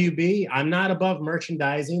 SATWB, I'm not above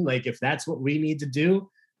merchandising. Like, if that's what we need to do,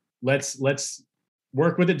 let's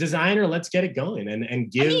work with a designer. Let's get it going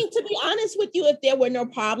and give. I mean, to be honest with you, if there were no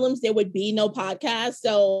problems, there would be no podcast.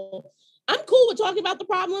 So I'm cool with talking about the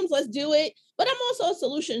problems. Let's do it. But I'm also a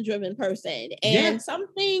solution-driven person. And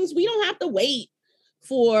some things we don't have to wait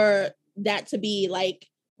for that to be like,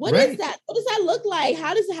 what is that? What does that look like?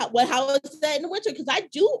 How is that in the winter? Because I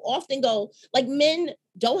do often go, like, men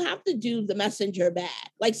don't have to do the messenger bag.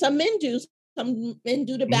 Like, some men do. Some men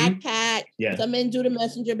do the backpack. Yeah. Some men do the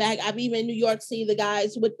messenger bag. I've even in New York seen the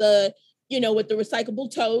guys with the, with the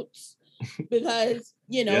recyclable totes because,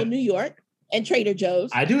 New York and Trader Joe's.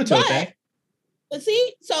 I do a tote bag. But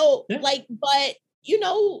see, so I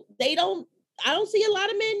don't see a lot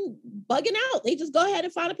of men bugging out. They just go ahead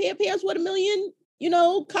and find a pair of pants with $1 million,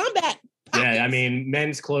 combat pockets. Yeah, I mean,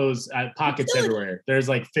 men's clothes, pockets everywhere. There's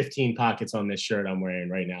like 15 pockets on this shirt I'm wearing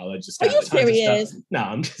right now. I just Are you serious? No,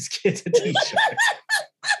 I'm just kidding. I was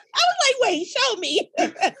like, wait, show me.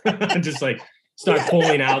 Just like start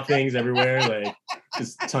pulling out things everywhere, like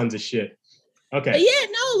just tons of shit. Okay. But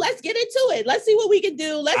let's get into it. Let's see what we can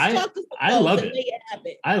do. Let's talk to I love it. Make it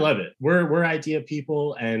happen. I love it. We're idea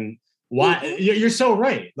people, and why you're so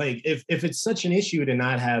right. Like, if it's such an issue to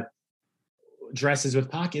not have dresses with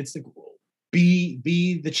pockets, like,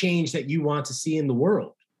 be the change that you want to see in the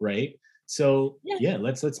world, right? So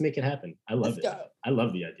let's make it happen. I love it. I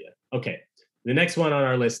love the idea. Okay, the next one on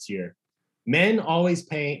our list here: men always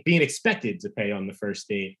being expected to pay on the first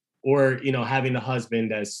date, or having the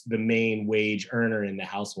husband as the main wage earner in the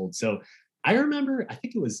household. So I remember, I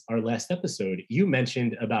think it was our last episode, you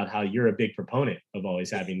mentioned about how you're a big proponent of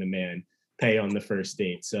always having the man pay on the first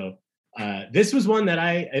date. So this was one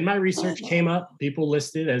that in my research came up. People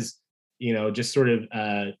listed as, just sort of,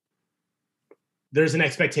 there's an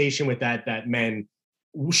expectation with that men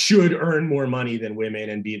should earn more money than women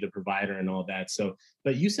and be the provider and all that. So,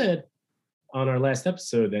 but you said on our last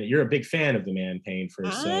episode that you're a big fan of the man paying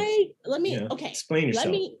first. Explain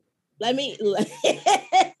yourself.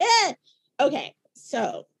 Okay.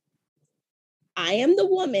 So I am the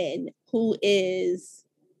woman who is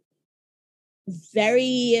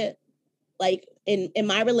very, like, in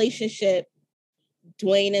my relationship,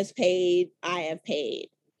 Dwayne has paid, I have paid.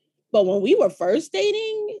 But when we were first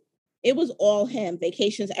dating, it was all him,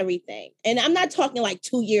 vacations, everything. And I'm not talking like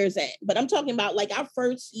 2 years in, but I'm talking about like our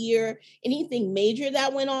first year, anything major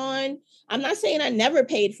that went on. I'm not saying I never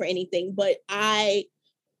paid for anything, but I'm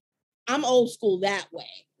old school that way.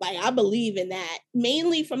 Like, I believe in that,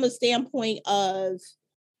 mainly from a standpoint of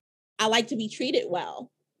I like to be treated well.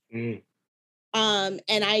 And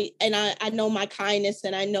I know my kindness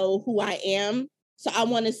and I know who I am. So I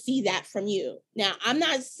want to see that from you. Now, I'm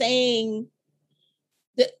not saying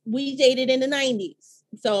that we dated in the 90s.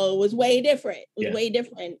 So it was way different. Way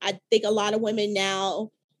different. I think a lot of women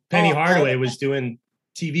now. Penny Hardaway was doing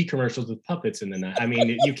TV commercials with puppets in the night. I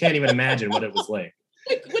mean, you can't even imagine what it was like.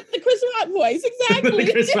 With the Chris Rock voice, exactly.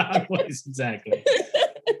 The Chris Rock voice, exactly.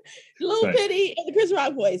 Little Pitty and the Chris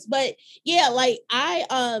Rock voice. But yeah, like I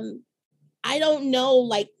don't know,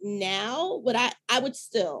 like now, but I would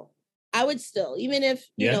still, even if,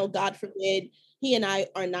 God forbid, he and I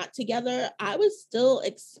are not together, I would still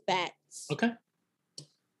expect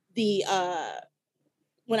the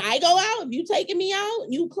when I go out, if you taking me out,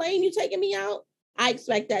 you claim you taking me out, I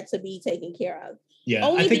expect that to be taken care of. Yeah.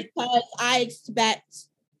 Only because I expect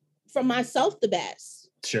from myself the best.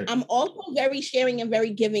 Sure. I'm also very sharing and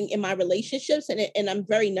very giving in my relationships, and I'm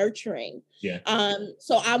very nurturing. Yeah.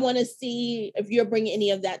 So I want to see if you're bringing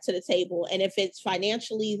any of that to the table, and if it's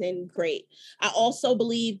financially, then great. I also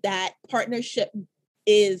believe that partnership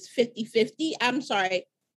is 50-50. I'm sorry,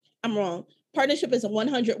 I'm wrong. Partnership is a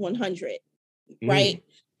 100-100, right?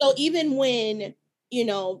 So even when,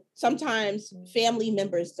 sometimes family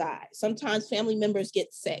members die, sometimes family members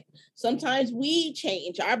get sick, sometimes we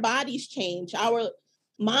change, our bodies change, our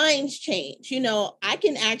minds change. I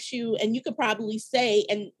can ask you, and you could probably say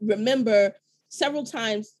and remember several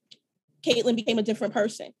times Caitlin became a different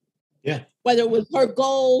person. Yeah. Whether it was her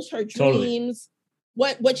goals, her dreams,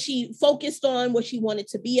 what she focused on, what she wanted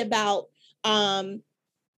to be about. And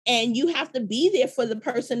you have to be there for the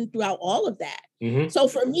person throughout all of that. Mm-hmm. So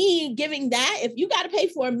for me, giving that, if you got to pay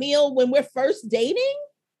for a meal when we're first dating,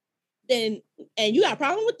 then, and you got a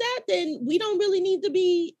problem with that, then we don't really need to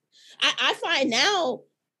be. I find now,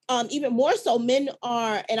 even more so, men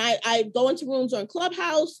are, and I go into rooms on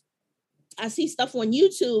Clubhouse, I see stuff on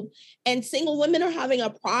YouTube, and single women are having a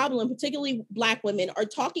problem, particularly Black women, are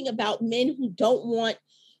talking about men who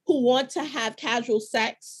want to have casual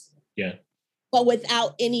sex. Yeah. But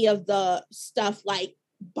without any of the stuff like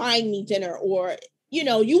buying me dinner, or,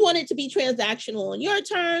 you want it to be transactional on your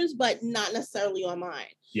terms, but not necessarily on mine.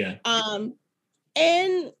 Yeah.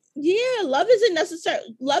 And yeah, love isn't necessary.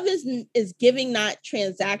 Love is giving, not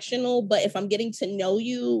transactional. But if I'm getting to know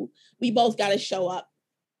you, we both got to show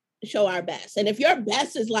our best. And if your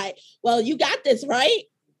best is like, well, you got this, right?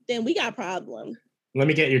 Then we got a problem. Let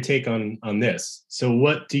me get your take on this. So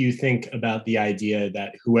what do you think about the idea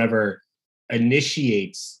that whoever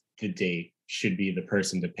initiates the date should be the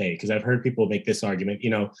person to pay? Because I've heard people make this argument,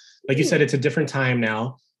 like you said, it's a different time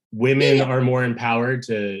now. Women are more empowered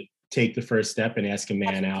to take the first step and ask a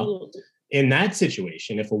man out. In that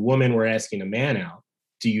situation, if a woman were asking a man out,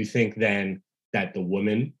 do you think then that the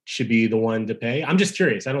woman should be the one to pay? I'm just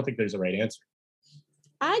curious. I don't think there's a right answer.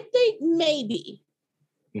 I think maybe.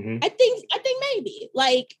 Mm-hmm. I think maybe,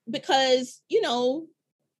 like, because, you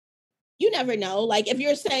never know. Like, if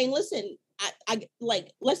you're saying, listen, I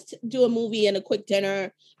like, let's do a movie and a quick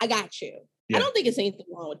dinner, I got you. Yeah. I don't think it's anything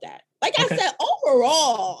wrong with that. Like I said,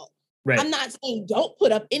 overall, right. I'm not saying don't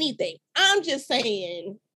put up anything. I'm just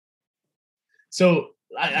saying. So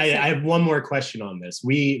I have one more question on this.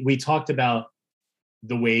 We talked about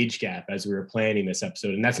the wage gap as we were planning this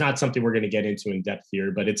episode, and that's not something we're going to get into in depth here,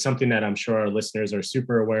 but it's something that I'm sure our listeners are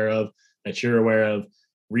super aware of, that you're aware of.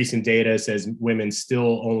 Recent data says women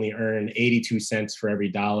still only earn 82 cents for every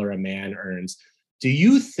dollar a man earns. Do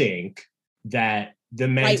you think that the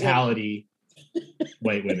mentality,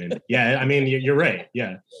 white women, yeah, I mean, you're right,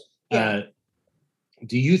 yeah.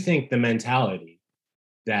 Do you think the mentality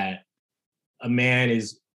that a man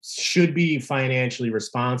should be financially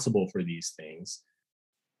responsible for these things,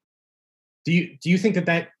 do you think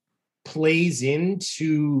that plays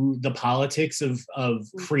into the politics of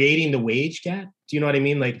creating the wage gap? Do you know what I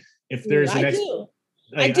mean? Like, if there's I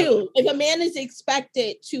do. If a man is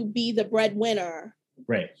expected to be the breadwinner,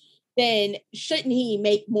 right, then shouldn't he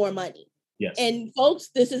make more money? Yes. And folks,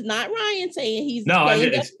 this is not Ryan saying he's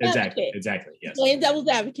exactly. Yes. Playing devil's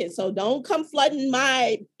advocate. So don't come flooding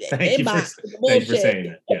my inbox. Thank you for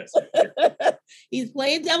saying that. Yes. He's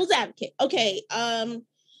playing devil's advocate. Okay.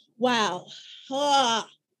 Wow.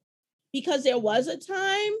 Because there was a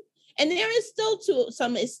time, and there is still to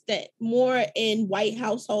some extent more in white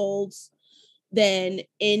households than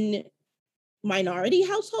in minority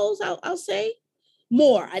households, I'll say.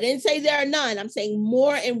 More. I didn't say there are none. I'm saying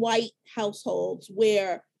more in white households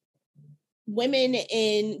where women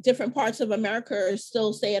in different parts of America are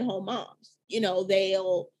still stay-at-home moms.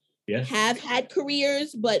 They'll have had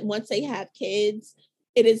careers, but once they have kids,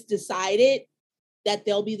 it is decided that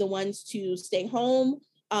they'll be the ones to stay home.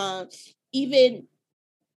 Even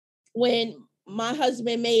when my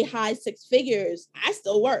husband made high six figures, I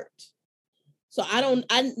still worked. So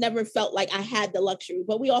I never felt like I had the luxury,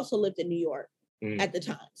 but we also lived in New York at the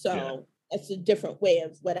time. So it's a different way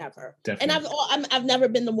of whatever. Definitely. And I've never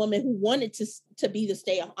been the woman who wanted to be the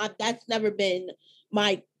stay-at-home. That's never been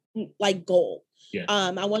my goal. Yeah.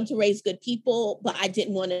 I wanted to raise good people, but I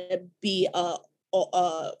didn't want to be a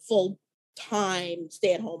full-time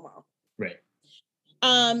stay-at-home mom. Right.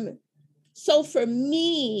 So for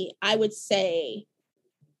me, I would say,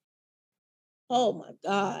 oh my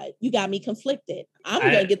God, you got me conflicted. I'm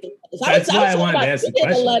going to get the letters. That's why I wanted to ask the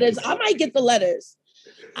question. The letters. I might get the letters.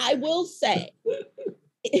 I will say,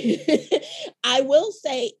 if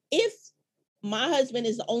my husband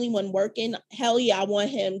is the only one working, hell yeah, I want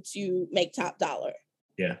him to make top dollar.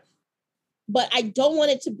 Yeah. But I don't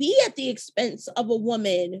want it to be at the expense of a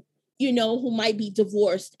woman, who might be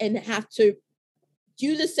divorced and have to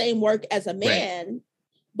do the same work as a man,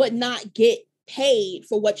 but not get paid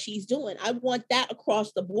for what she's doing. I want that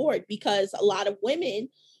across the board, because a lot of women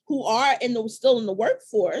who are still in the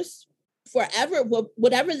workforce forever,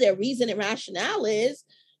 whatever their reason and rationale is,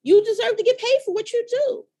 you deserve to get paid for what you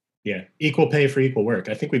do. Yeah. Equal pay for equal work.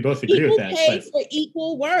 I think we both agree with that. Equal pay for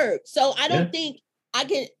equal work. So I don't think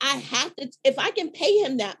I have to, if I can pay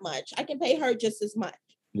him that much, I can pay her just as much.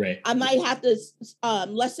 Right. I might have to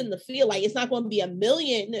lessen the feel. Like, it's not going to be a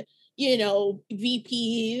million,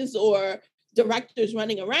 VPs or directors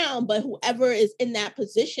running around, but whoever is in that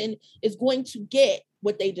position is going to get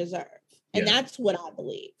what they deserve. And that's what I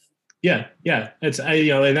believe. Yeah. It's,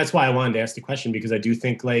 and that's why I wanted to ask the question, because I do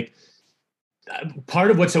think like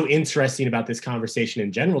part of what's so interesting about this conversation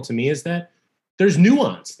in general to me is that there's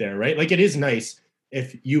nuance there, right? Like it is nice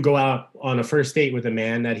if you go out on a first date with a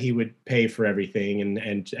man that he would pay for everything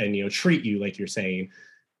and treat you like you're saying.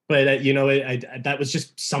 But that was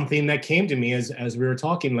just something that came to me as we were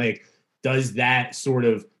talking. Like, does that sort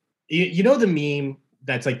of, the meme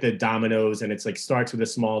that's like the dominoes, and it's like starts with a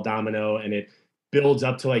small domino and it builds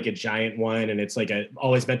up to like a giant one, and it's like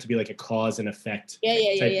always meant to be like a cause and effect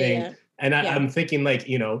type thing. Yeah. And I'm thinking like,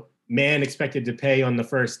 man expected to pay on the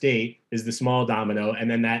first date is the small domino, and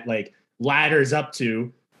then that like ladders up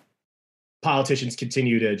to politicians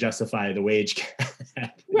continue to justify the wage cap.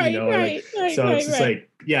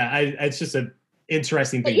 It's just an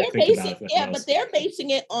interesting thing to think about. But they're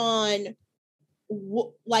basing it on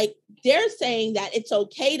like they're saying that it's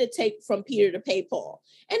okay to take from Peter to pay Paul,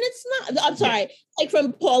 and it's not. I'm sorry, like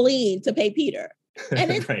from Pauline to pay Peter.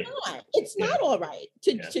 And it's not. It's not all right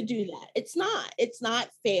to do that. It's not. It's not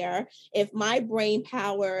fair. If my brain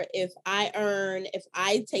power, if I earn, if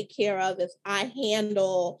I take care of, if I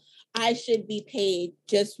handle, I should be paid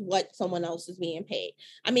just what someone else is being paid.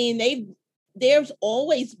 I mean, there's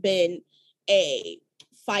always been a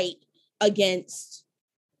fight against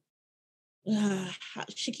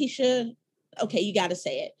Shakisha. Okay, you got to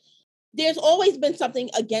say it. There's always been something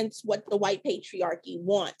against what the white patriarchy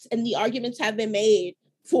wants. And the arguments have been made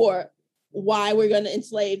for why we're going to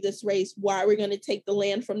enslave this race, why we're going to take the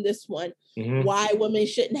land from this one, why women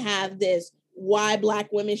shouldn't have this, why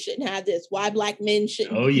Black women shouldn't have this, why Black men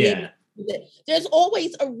shouldn't be able to do this. There's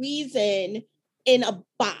always a reason in a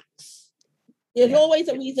box. There's always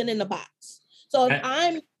a reason in a box. So if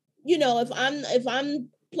if I'm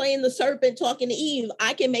playing the serpent talking to Eve,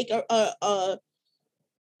 I can make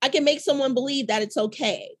I can make someone believe that it's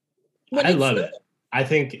okay. I love it. I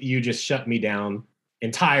think you just shut me down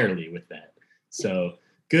entirely with that. So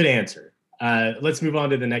good answer. Let's move on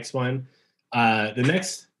to the next one. The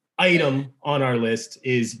next item on our list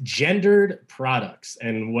is gendered products.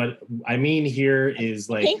 And what I mean here is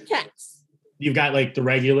like pink cats. You've got like the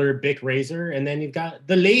regular Bic razor, and then you've got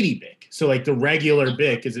the lady Bic. So like the regular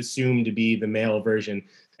Bic is assumed to be the male version.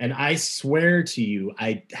 And I swear to you,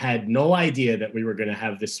 I had no idea that we were going to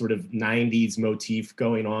have this sort of 90s motif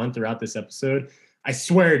going on throughout this episode. I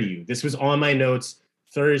swear to you, this was on my notes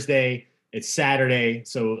Thursday. It's Saturday,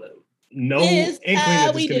 so no inkling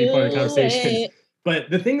that this is going to be part of the conversation.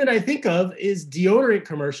 But the thing that I think of is deodorant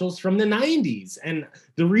commercials from the 90s. And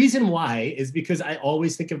the reason why is because I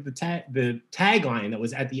always think of the tagline that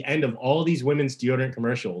was at the end of all these women's deodorant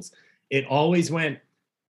commercials. It always went,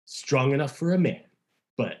 strong enough for a man,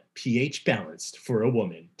 but pH balanced for a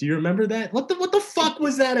woman. Do you remember that? What the fuck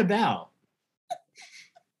was that about?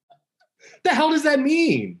 The hell does that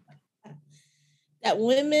mean? That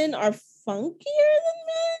women are funkier than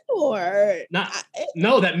men, or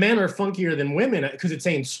no, that men are funkier than women because it's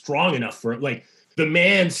saying strong enough for like the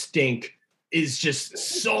man stink is just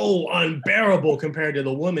so unbearable compared to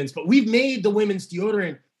the women's. But we've made the women's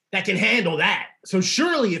deodorant that can handle that. So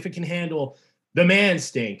surely, if it can handle the man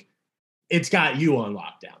stink, it's got you on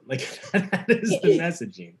lockdown. Like that is the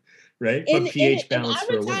messaging, right? But pH balance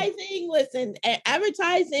for advertising. Listen,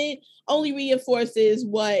 advertising only reinforces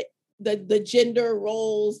what the gender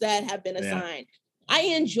roles that have been assigned. I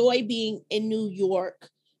enjoy being in New York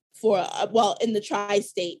in the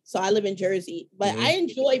tri-state. So I live in Jersey, but I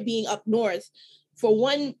enjoy being up north for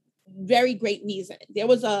one very great reason. There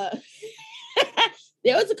was a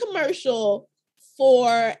commercial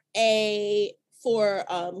for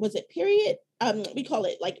was it period? We call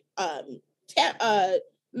it like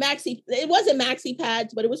maxi. It wasn't maxi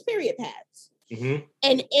pads, but it was period pads.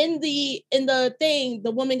 And in the thing,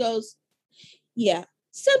 the woman goes, "Yeah,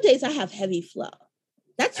 some days I have heavy flow."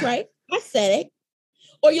 That's right, I said it.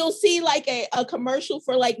 Or you'll see like a commercial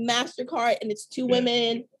for like MasterCard, and it's two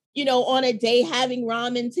women, on a day having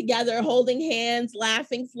ramen together, holding hands,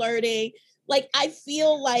 laughing, flirting. Like I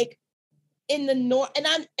feel like in the north, and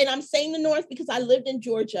I'm saying the north because I lived in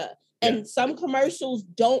Georgia, and some commercials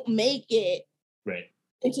don't make it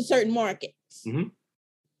into certain markets.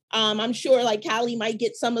 I'm sure like Cali might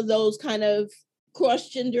get some of those kind of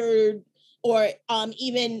cross-gendered, or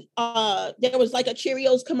even there was like a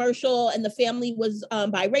Cheerios commercial and the family was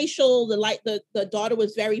biracial. The daughter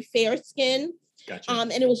was very fair skinned. Gotcha.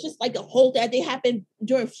 And it was just like a whole that they happened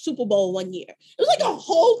during Super Bowl one year. It was like a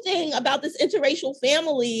whole thing about this interracial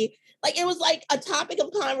family. Like it was like a topic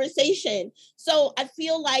of conversation. So I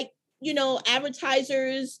feel like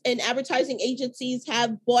advertisers and advertising agencies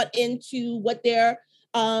have bought into what their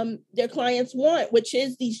clients want, which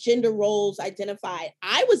is these gender roles identified.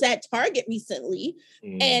 I was at Target recently,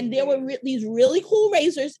 and there were these really cool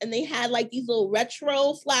razors, and they had like these little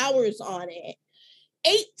retro flowers on it.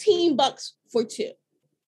 $18 for two.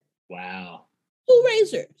 Wow. Two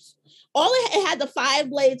razors. It had the 5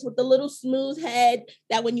 blades with the little smooth head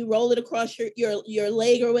that when you roll it across your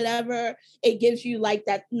leg or whatever, it gives you like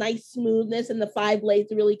that nice smoothness, and the 5 blades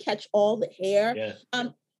to really catch all the hair. Yeah.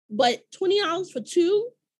 But $20 for two?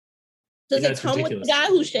 Does it come ridiculous. With the guy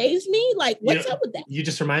who shaves me? Like, what's up with that? You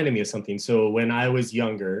just reminded me of something. So when I was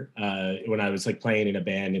younger, when I was like playing in a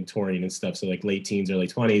band and touring and stuff, so like late teens, early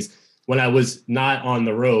 20s, when I was not on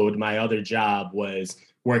the road, my other job was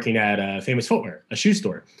working at Famous Footwear, a shoe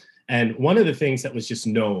store. And one of the things that was just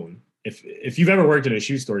known, if you've ever worked in a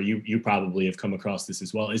shoe store, you probably have come across this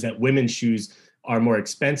as well, is that women's shoes are more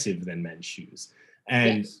expensive than men's shoes.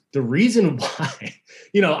 And yes. The reason why,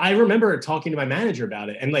 I remember talking to my manager about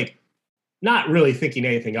it and like not really thinking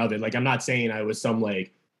anything of it. Like, I'm not saying I was some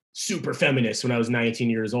like super feminist when I was 19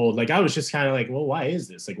 years old. Like, I was just kind of like, well, why is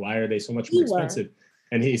this? Like, why are they so much more expensive?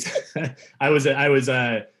 And I was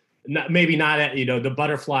maybe not at, the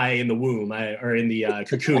butterfly in the womb or in the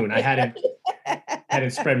cocoon. I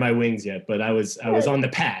hadn't spread my wings yet, but I was on the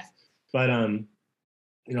path. But,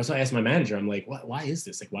 so I asked my manager, I'm like, why is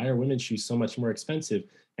this? Like, why are women's shoes so much more expensive?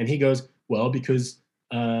 And he goes, well, because,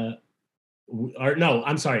 no,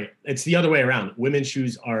 I'm sorry. It's the other way around. Women's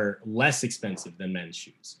shoes are less expensive than men's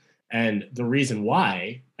shoes. And the reason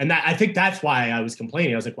why, and I think that's why I was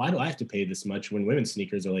complaining. I was like, why do I have to pay this much when women's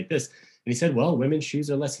sneakers are like this? And he said, well, women's shoes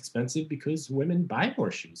are less expensive because women buy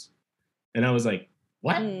more shoes. And I was like,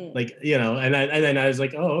 what? Like, and then I was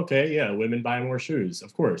like, oh, okay. Yeah. Women buy more shoes.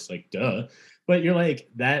 Of course. Like, duh. But you're like,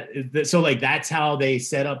 so like, that's how they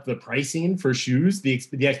set up the pricing for shoes.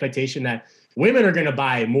 The expectation that women are going to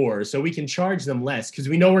buy more so we can charge them less because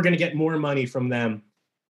we know we're going to get more money from them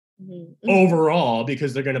overall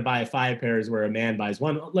because they're going to buy 5 pairs where a man buys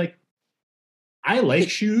one. Like, I like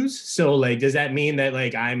shoes. So like, does that mean that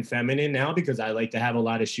like I'm feminine now because I like to have a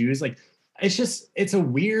lot of shoes? Like, it's a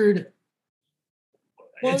weird,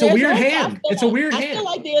 it's a weird hand. It's a weird hand. I feel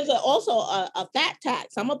like there's also a fat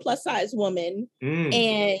tax. I'm a plus size woman.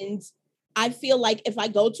 And I feel like if I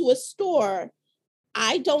go to a store,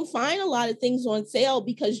 I don't find a lot of things on sale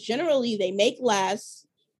because generally they make less.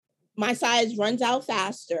 My size runs out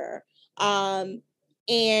faster. And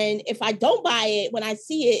if I don't buy it, when I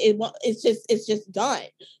see it, it's just done.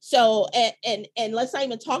 So, and let's not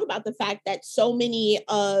even talk about the fact that so many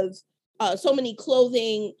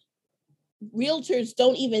clothing realtors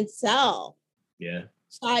don't even sell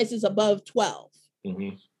sizes above 12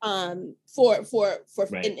 for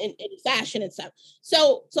right. in fashion and stuff.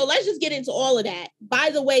 So let's just get into all of that. By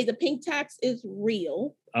the way, the pink tax is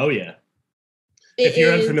real. Oh yeah. If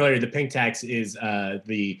you're unfamiliar, the pink tax is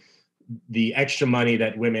the extra money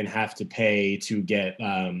that women have to pay to get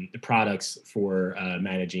the products for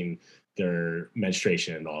managing their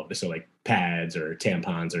menstruation and all of this. So like pads or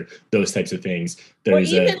tampons or those types of things.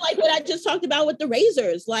 There's or even like what I just talked about with the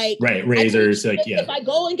razors, like right, razors. Like if I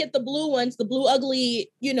go and get the blue ones, the blue ugly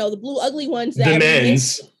ones. That the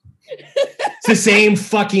men's. It's the same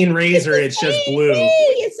fucking razor. It's just blue.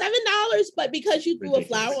 It's $7, but because you threw a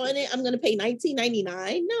flower on it, I'm gonna pay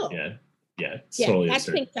 $19.99. No. Yeah. Totally that's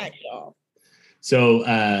absurd. pink tax, y'all. So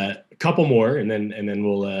a couple more, and then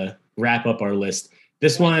we'll wrap up our list.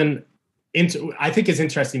 This one, I think is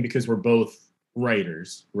interesting because we're both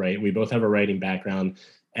writers, right? We both have a writing background.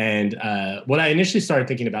 And what I initially started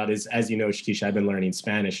thinking about is, as you know, Shakisha, I've been learning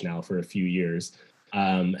Spanish now for a few years.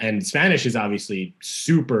 And Spanish is obviously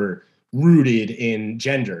super rooted in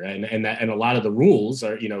gender, and a lot of the rules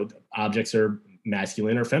are, objects are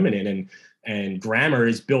masculine or feminine, and grammar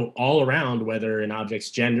is built all around whether an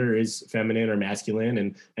object's gender is feminine or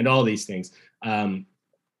masculine, and all these things.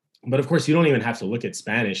 But of course, you don't even have to look at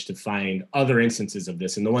Spanish to find other instances of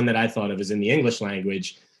this. And the one that I thought of is in the English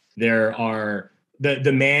language. There are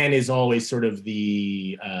the man is always sort of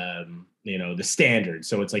the the standard.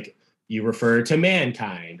 So it's like you refer to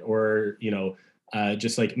mankind, or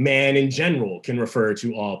just like man in general can refer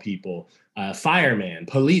to all people. Fireman,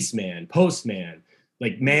 policeman, postman.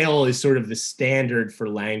 Like male is sort of the standard for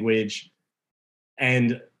language.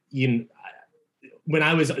 And when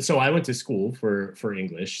I went to school for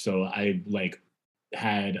English, so I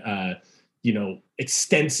had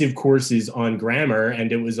extensive courses on grammar,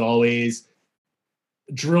 and it was always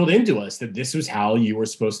drilled into us that this was how you were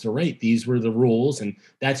supposed to write. These were the rules, and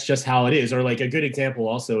that's just how it is. Or like a good example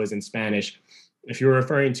also is in Spanish, if you're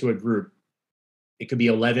referring to a group, it could be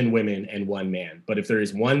 11 women and one man. But if there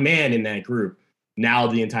is one man in that group, now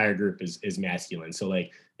the entire group is masculine. So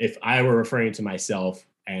like if I were referring to myself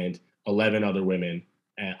and 11 other women,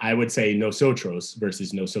 I would say nosotros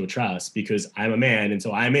versus nosotras because I'm a man and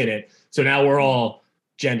so I'm in it. So now we're all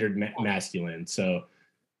gendered masculine. So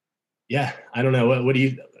yeah, I don't know. What do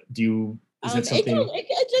you, is that something?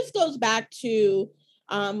 It just goes back to,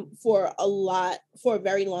 for a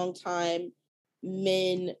very long time,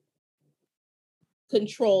 men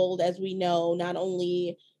controlled, as we know, not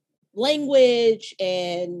only language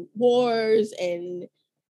and wars and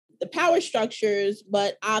the power structures,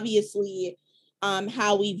 but obviously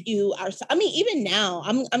how we view ourselves. I mean, even now,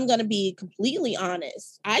 I'm going to be completely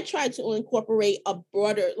honest. I try to incorporate a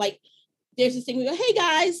broader, like, there's this thing we go, hey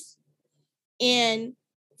guys. And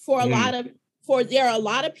there are a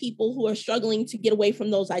lot of people who are struggling to get away from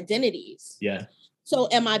those identities. Yeah. So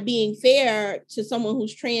am I being fair to someone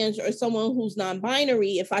who's trans or someone who's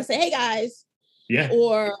non-binary if I say, hey guys, yeah,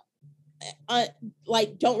 or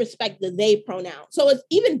like don't respect the they pronoun? So it's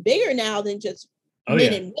even bigger now than just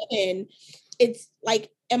men and women. It's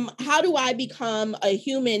like, how do I become a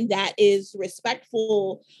human that is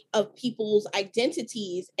respectful of people's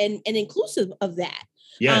identities and inclusive of that?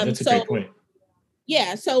 Yeah, that's a great point.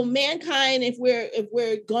 Yeah, so mankind, if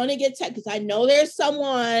we're gonna get tech, because I know there's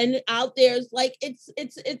someone out there's like it's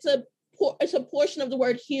a portion of the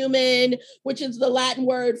word human, which is the Latin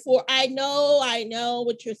word for I know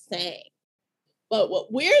what you're saying, but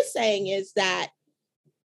what we're saying is that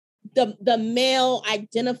the male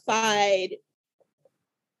identified,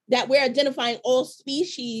 that we're identifying all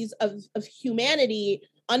species of humanity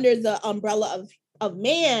under the umbrella of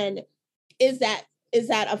man. Is that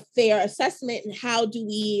a fair assessment? And how do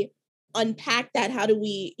we unpack that? How do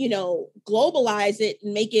we, globalize it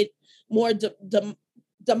and make it more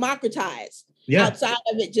democratized? Yeah. Outside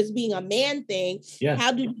of it just being a man thing, yeah.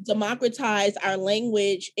 How do we democratize our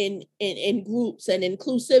language in groups and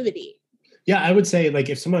inclusivity? Yeah, I would say, like,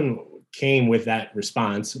 if someone came with that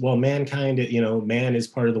response, well, mankind, man is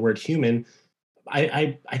part of the word human.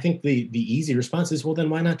 I think the easy response is, well, then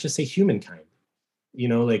why not just say humankind?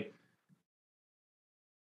 Like,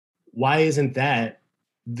 why isn't that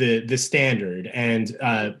the standard?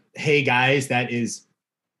 And hey guys, that is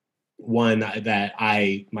one that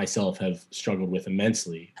I myself have struggled with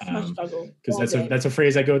immensely, because that's a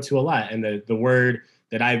phrase I go to a lot, and the word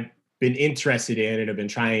that I've been interested in and have been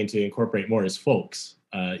trying to incorporate more is folks.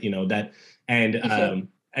 That,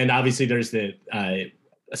 and obviously there's the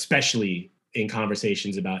especially in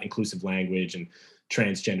conversations about inclusive language and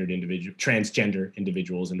transgender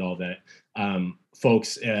individuals and all that.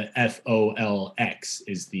 Folks, FOLX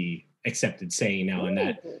is the accepted saying now, and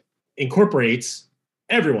that incorporates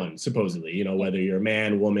everyone, supposedly, whether you're a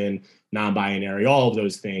man, woman, non-binary, all of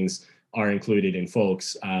those things are included in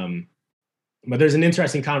folks. But there's an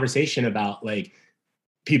interesting conversation about like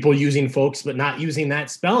people using folks but not using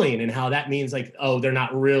that spelling, and how that means like, oh, they're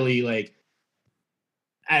not really like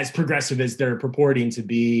as progressive as they're purporting to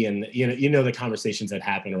be. And the conversations that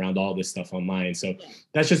happen around all this stuff online. So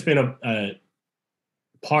that's just been a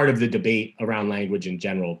part of the debate around language in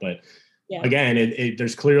general. But again,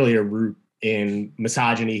 there's clearly a root in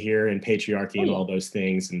misogyny here and patriarchy and all those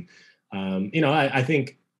things. And I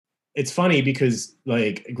think it's funny because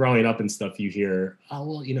like growing up and stuff, you hear,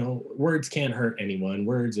 oh, well, words can't hurt anyone.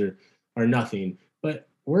 Words are nothing. But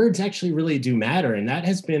words actually really do matter. And that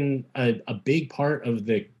has been a big part of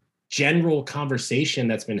the general conversation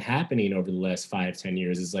that's been happening over the last 5-10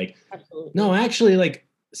 years, is like, absolutely. No, actually, like,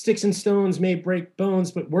 sticks and stones may break bones,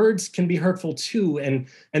 but words can be hurtful too. And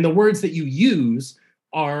the words that you use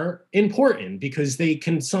are important because they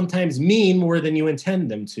can sometimes mean more than you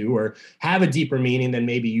intend them to, or have a deeper meaning than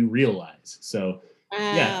maybe you realize. So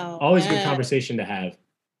always good conversation to have.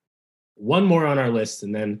 One more on our list,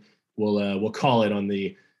 and then we'll call it on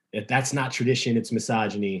the That's Not Tradition, It's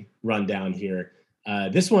Misogyny rundown here.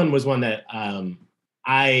 This one was one that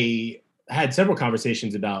I had several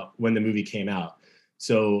conversations about when the movie came out.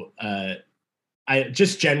 So I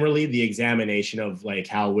just generally the examination of like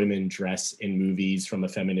how women dress in movies from a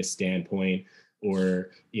feminist standpoint, or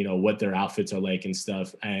what their outfits are like and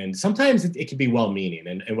stuff. And sometimes it can be well-meaning.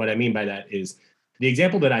 And what I mean by that is, the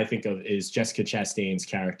example that I think of is Jessica Chastain's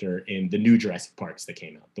character in the new Jurassic Parks that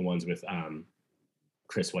came out, the ones with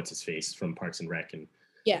Chris what's-his-face from Parks and Rec. And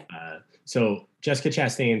so Jessica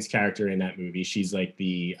Chastain's character in that movie, she's like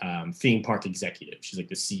the theme park executive. She's like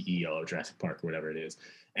the CEO of Jurassic Park or whatever it is.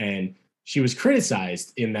 And she was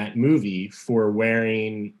criticized in that movie for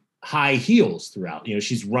wearing high heels throughout.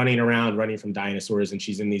 She's running from dinosaurs, and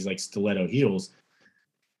she's in these like stiletto heels.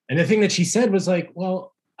 And the thing that she said was like,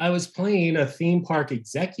 well, I was playing a theme park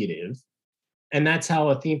executive, and that's how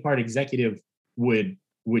a theme park executive would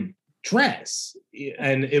dress.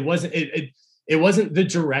 And it wasn't the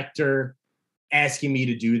director asking me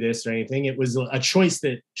to do this or anything. It was a choice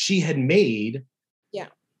that she had made. Yeah.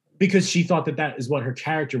 Because she thought that is what her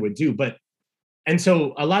character would do. And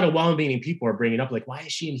so a lot of well-meaning people are bringing up, like, why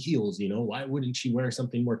is she in heels? You know, why wouldn't she wear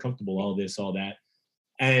something more comfortable? All this, all that.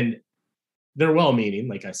 And they're well-meaning,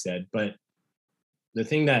 like I said, but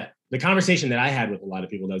the conversation that I had with a lot of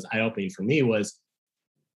people that was eye-opening for me was,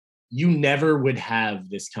 you never would have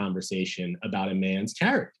this conversation about a man's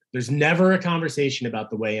character. There's never a conversation about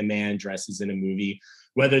the way a man dresses in a movie,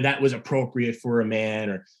 whether that was appropriate for a man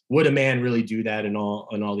or would a man really do that and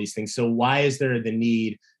all these things. So why is there the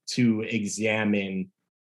need to examine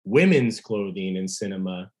women's clothing in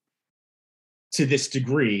cinema to this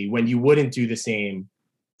degree when you wouldn't do the same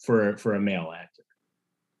for a male actor?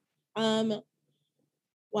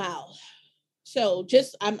 Wow. So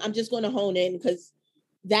I'm just going to hone in, because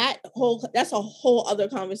that's a whole other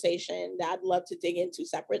conversation that I'd love to dig into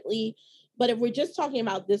separately. But if we're just talking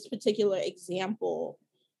about this particular example,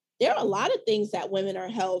 there are a lot of things that women are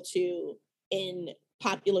held to in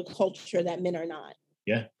popular culture that men are not.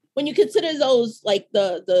 Yeah. When you consider those, like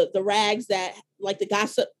the rags that, like the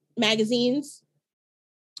gossip magazines,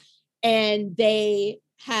 and they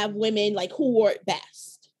have women like who wore it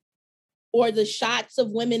best, or the shots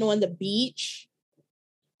of women on the beach,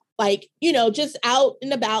 like, you know, just out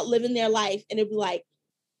and about living their life, and it'd be like,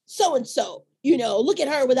 so-and-so, you know, look at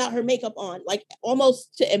her without her makeup on, like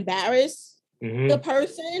almost to embarrass the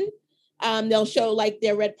person. They'll show like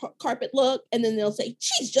their red carpet look, and then they'll say,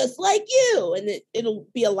 she's just like you. And it'll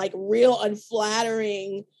be a like real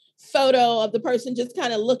unflattering photo of the person just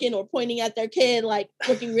kind of looking or pointing at their kid, like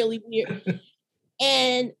looking really weird.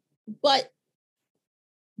 But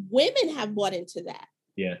women have bought into that.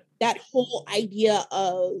 Yeah. That whole idea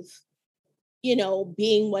of, you know,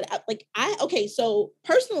 being so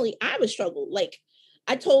personally, I have a struggle. Like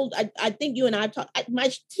I think you and I talked,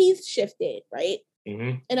 my teeth shifted, right?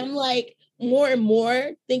 Mm-hmm. And I'm like more and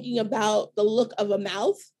more thinking about the look of a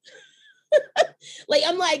mouth. Like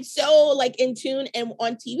I'm like so like in tune, and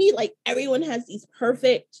on TV, like everyone has these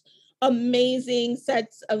perfect, amazing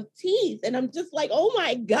sets of teeth. And I'm just like, oh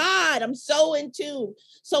my God, I'm so in tune.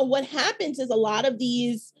 So what happens is a lot of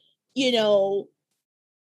these, you know,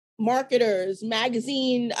 marketers,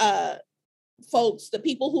 magazine folks, the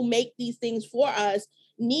people who make these things for us,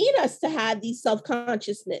 need us to have these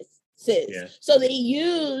self-consciousnesses. Yeah. So they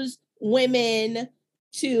use women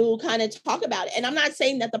to kind of talk about it. And I'm not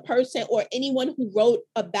saying that the person or anyone who wrote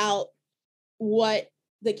about what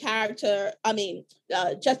the character,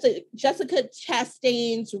 Jessica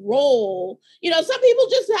Chastain's role, you know, some people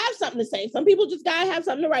just have something to say. Some people just gotta have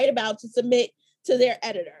something to write about to submit to their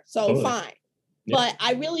editor. So fine. Yeah. But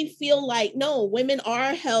I really feel like, no, women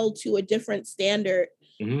are held to a different standard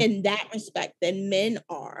in that respect than men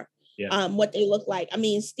are. Yeah. What they look like. I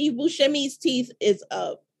mean, Steve Buscemi's teeth is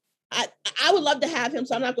I would love to have him,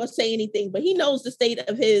 so I'm not going to say anything, but he knows the state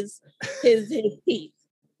of his teeth.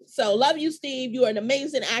 So love you, Steve. You are an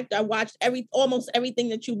amazing actor. I watched almost everything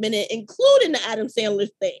that you've been in, including the Adam Sandler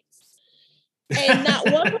things. And not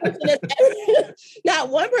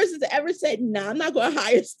one person has ever said, "No, I'm not going to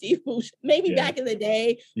hire Steve Buscemi." Maybe back in the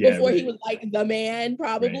day before he was like the man,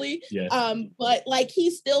 probably. Right. Yeah. But like he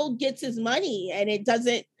still gets his money, and it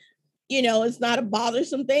doesn't, you know, it's not a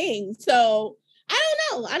bothersome thing. So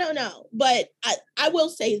I don't know. But I will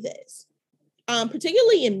say this,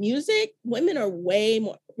 particularly in music, women are way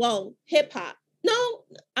more, well, hip hop. No,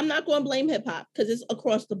 I'm not going to blame hip hop because it's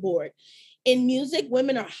across the board. In music,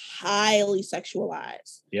 women are highly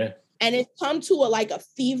sexualized. Yeah. And it's come to a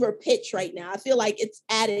fever pitch right now. I feel like it's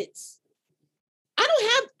at its, I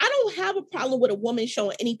don't have a problem with a woman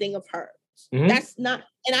showing anything of her. Mm-hmm. That's not,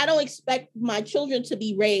 and I don't expect my children to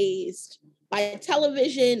be raised by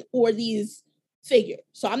television or these figures.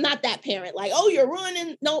 So I'm not that parent, like, oh, you're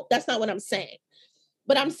ruining. No, that's not what I'm saying.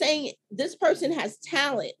 But I'm saying this person has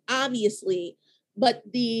talent, obviously, but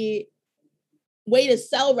the way to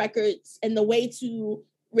sell records and the way to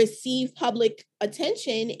receive public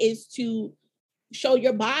attention is to show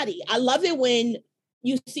your body. I love it when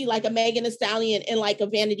you see like a Megan Thee Stallion in like a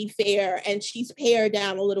Vanity Fair and she's pared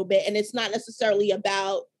down a little bit, and it's not necessarily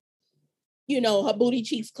about, you know, her booty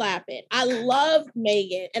cheeks clapping. I love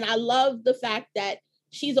Megan, and I love the fact that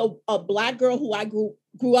she's a Black girl who I grew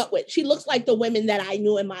up with. She looks like the women that I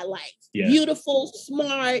knew in my life. Yeah. Beautiful,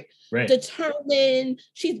 smart, right, determined.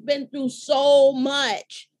 She's been through so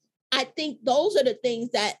much. I think those are the things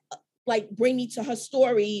that like bring me to her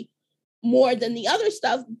story more than the other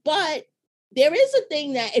stuff. But there is a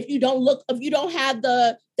thing that if you don't have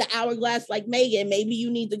the hourglass like Megan, maybe you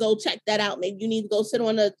need to go check that out. Maybe you need to go sit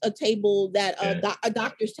on a table that a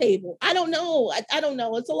doctor's table. I don't know. I don't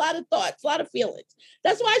know. It's a lot of thoughts, a lot of feelings.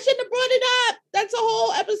 That's why I shouldn't have brought it up. That's a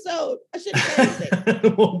whole episode. I shouldn't have said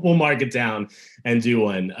anything. We'll mark it down and do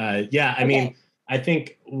one. I mean, I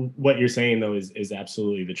think what you're saying though is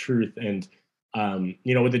absolutely the truth. And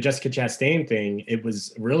with the Jessica Chastain thing, it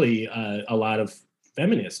was really a lot of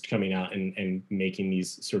feminists coming out and making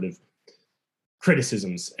these sort of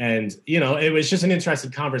criticisms. And, it was just an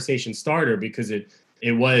interesting conversation starter because it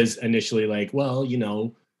was initially like, well,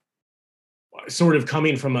 sort of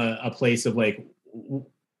coming from a place of like,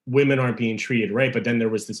 women aren't being treated right. But then there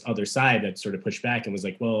was this other side that sort of pushed back and was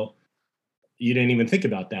like, well, you didn't even think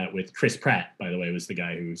about that with Chris Pratt, by the way, was the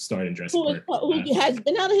guy who starred in Jurassic Park. Who has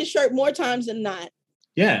been out of his shirt more times than not.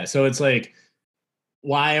 Yeah. So it's like,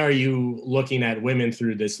 why are you looking at women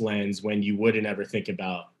through this lens when you wouldn't ever think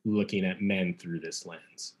about looking at men through this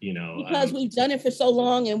lens? Because we've done it for so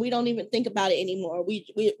long and we don't even think about it anymore.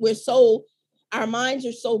 Our minds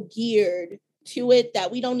are so geared to it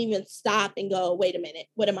that we don't even stop and go, wait a minute,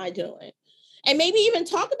 what am I doing? And maybe even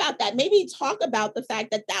talk about that. Maybe talk about the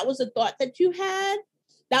fact that was a thought that you had.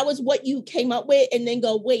 That was what you came up with, and then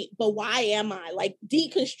go, wait, but why am I? Like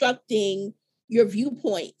deconstructing your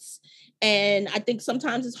viewpoints. And I think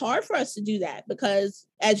sometimes it's hard for us to do that because,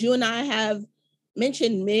 as you and I have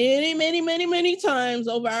mentioned many, many, many, many times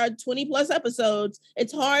over our 20 plus episodes,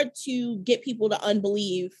 it's hard to get people to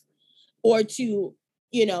unbelieve or to,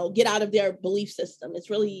 get out of their belief system. It's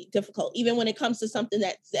really difficult, even when it comes to something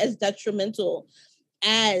that's as detrimental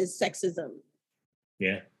as sexism.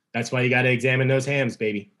 Yeah, that's why you got to examine those hams,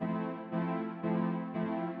 baby.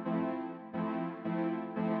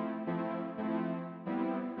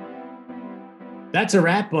 That's a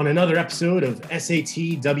wrap on another episode of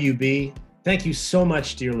SATWB. Thank you so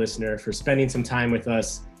much, dear listener, for spending some time with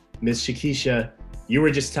us. Ms. Shakisha, you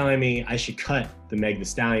were just telling me I should cut the Meg Thee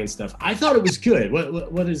Stallion stuff. I thought it was good.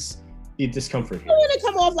 What is the discomfort here? I want to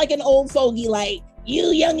come off like an old fogey, like, you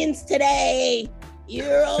youngins today,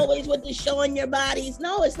 you're always with the showing your bodies.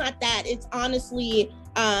 No, it's not that. It's honestly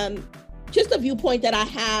just a viewpoint that I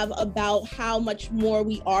have about how much more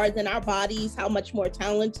we are than our bodies, how much more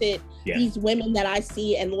talented these women that I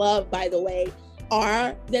see and love, by the way,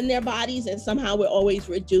 are than their bodies. And somehow we're always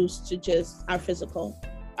reduced to just our physical.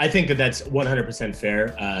 I think that's 100%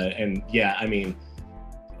 fair. And yeah, I mean,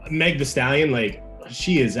 Meg Thee Stallion, like,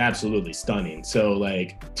 she is absolutely stunning. So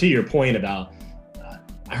like, to your point about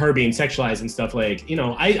her being sexualized and stuff, like,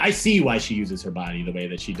 I see why she uses her body the way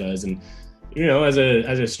that she does. And, as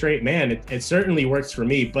a straight man, it certainly works for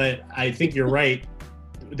me. But I think you're right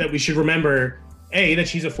that we should remember, A, that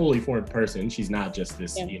she's a fully formed person. She's not just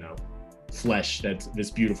this, flesh, that's this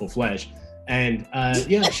beautiful flesh. And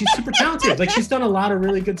she's super talented. Like, she's done a lot of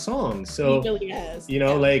really good songs. So, she really has.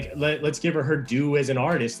 Like, let's give her due as an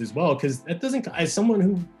artist as well. Because that doesn't, as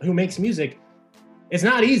someone who makes music, it's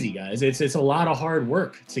not easy, guys. It's a lot of hard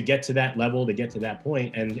work to get to that level, to get to that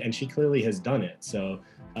point. And she clearly has done it. So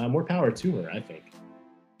more power to her, I think.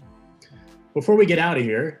 Before we get out of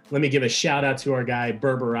here, let me give a shout out to our guy,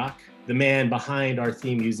 Berberock, the man behind our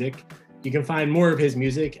theme music. You can find more of his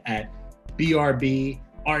music at brbrck.com.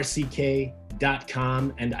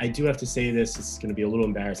 And I do have to say this, it's going to be a little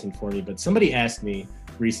embarrassing for me, but somebody asked me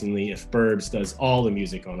recently if Burbs does all the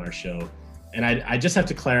music on our show. And I just have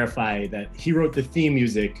to clarify that he wrote the theme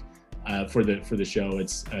music for the show.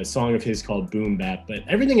 It's a song of his called Boom Bap, but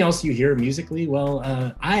everything else you hear musically, well,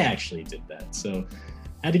 I actually did that. So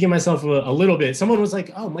I had to give myself a little bit. Someone was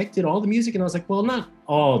like, oh, Mike did all the music. And I was like, well, not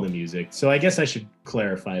all the music. So I guess I should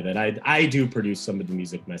clarify that I do produce some of the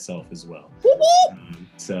music myself as well.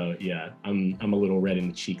 So yeah, I'm a little red in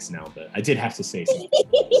the cheeks now, but I did have to say something.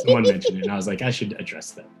 Someone mentioned it and I was like, I should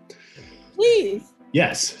address that. Please.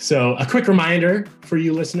 Yes. So a quick reminder for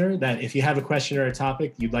you, listener, that if you have a question or a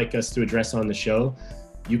topic you'd like us to address on the show,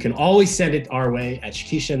 you can always send it our way at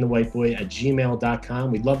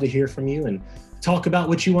shakishaandthewhiteboy@gmail.com. We'd love to hear from you and talk about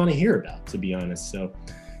what you want to hear about, to be honest. So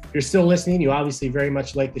if you're still listening, you obviously very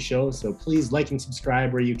much like the show. So please like and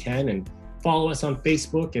subscribe where you can, and follow us on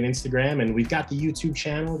Facebook and Instagram. And we've got the YouTube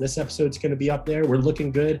channel. This episode's going to be up there. We're looking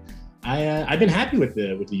good. I've been happy with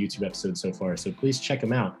the YouTube episode so far. So please check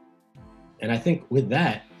them out. And I think with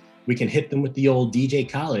that, we can hit them with the old DJ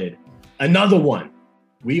Khaled. Another one.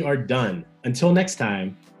 We are done. Until next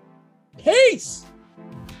time, peace.